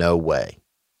 bro, no way.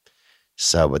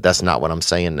 So, but that's not what I'm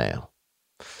saying now.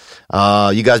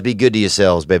 You guys be good to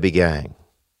yourselves, baby gang.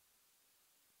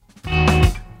 Let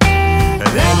me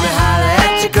holler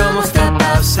at you, come on, step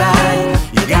outside.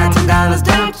 You got $10,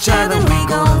 don't you, then we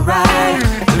gon' ride.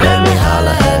 Let me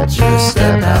holler at you,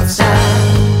 step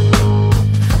outside.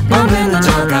 Bumping the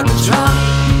trunk out the trunk.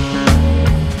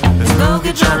 Let's go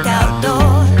get drunk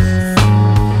outdoors.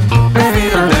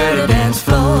 Baby, on dirty dance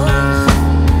floors.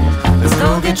 Let's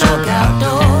go get drunk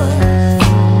outdoors.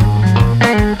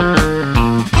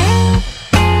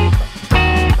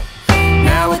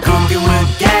 Now we're cooking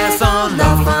with gas on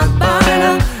the front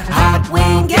burner. Hot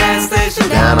Wing gas station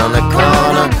down on the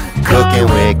corner. Cooking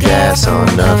with gas on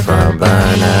the front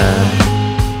burner.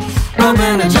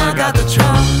 Bumping the trunk out the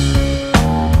trunk.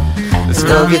 Let's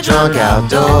go get drunk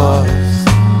outdoors.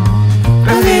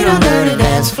 Bare feet on dirty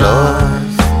dance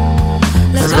floors.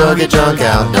 Let's go get drunk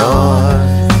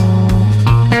outdoors.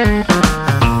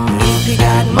 If you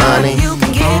got money, you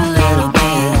can get a little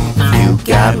bit. If you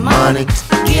got money,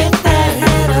 Get that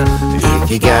hitter.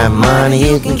 if you got money,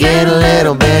 you can get a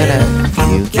little better. If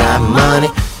you got money,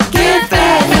 Get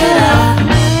that hitter.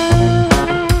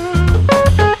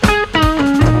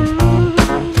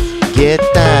 get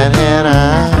that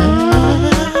header.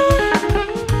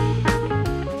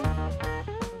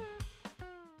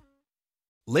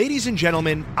 Ladies and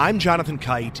gentlemen, I'm Jonathan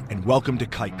Kite, and welcome to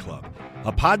Kite Club,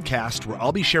 a podcast where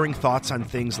I'll be sharing thoughts on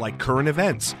things like current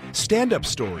events, stand-up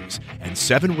stories, and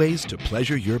 7 ways to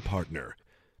pleasure your partner.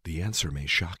 The answer may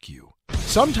shock you.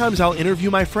 Sometimes I'll interview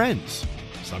my friends.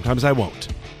 Sometimes I won't.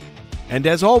 And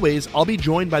as always, I'll be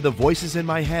joined by the voices in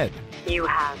my head. You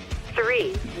have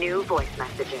 3 new voice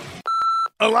messages.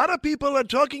 A lot of people are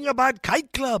talking about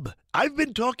Kite Club. I've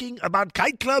been talking about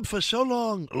Kite Club for so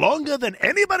long, longer than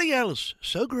anybody else.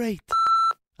 So great.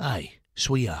 Hey,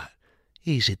 sweetheart,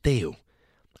 here's the deal.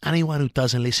 Anyone who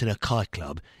doesn't listen to Kite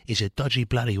Club is a dodgy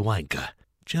bloody wanker.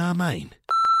 Do you know what I mean?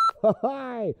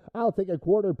 Hi, I'll take a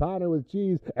quarter pounder with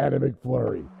cheese and a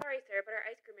McFlurry. Sorry, sir, but our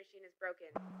ice cream machine is broken.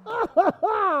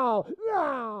 Oh,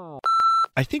 no!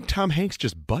 I think Tom Hanks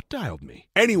just butt-dialed me.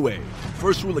 Anyway,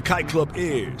 first rule of Kite Club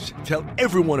is tell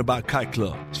everyone about Kite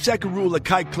Club. Second rule of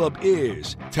Kite Club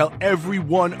is tell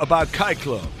everyone about Kite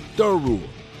Club. Third rule,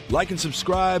 like and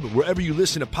subscribe wherever you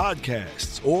listen to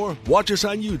podcasts or watch us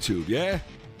on YouTube, yeah?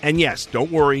 And yes,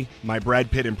 don't worry, my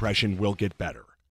Brad Pitt impression will get better.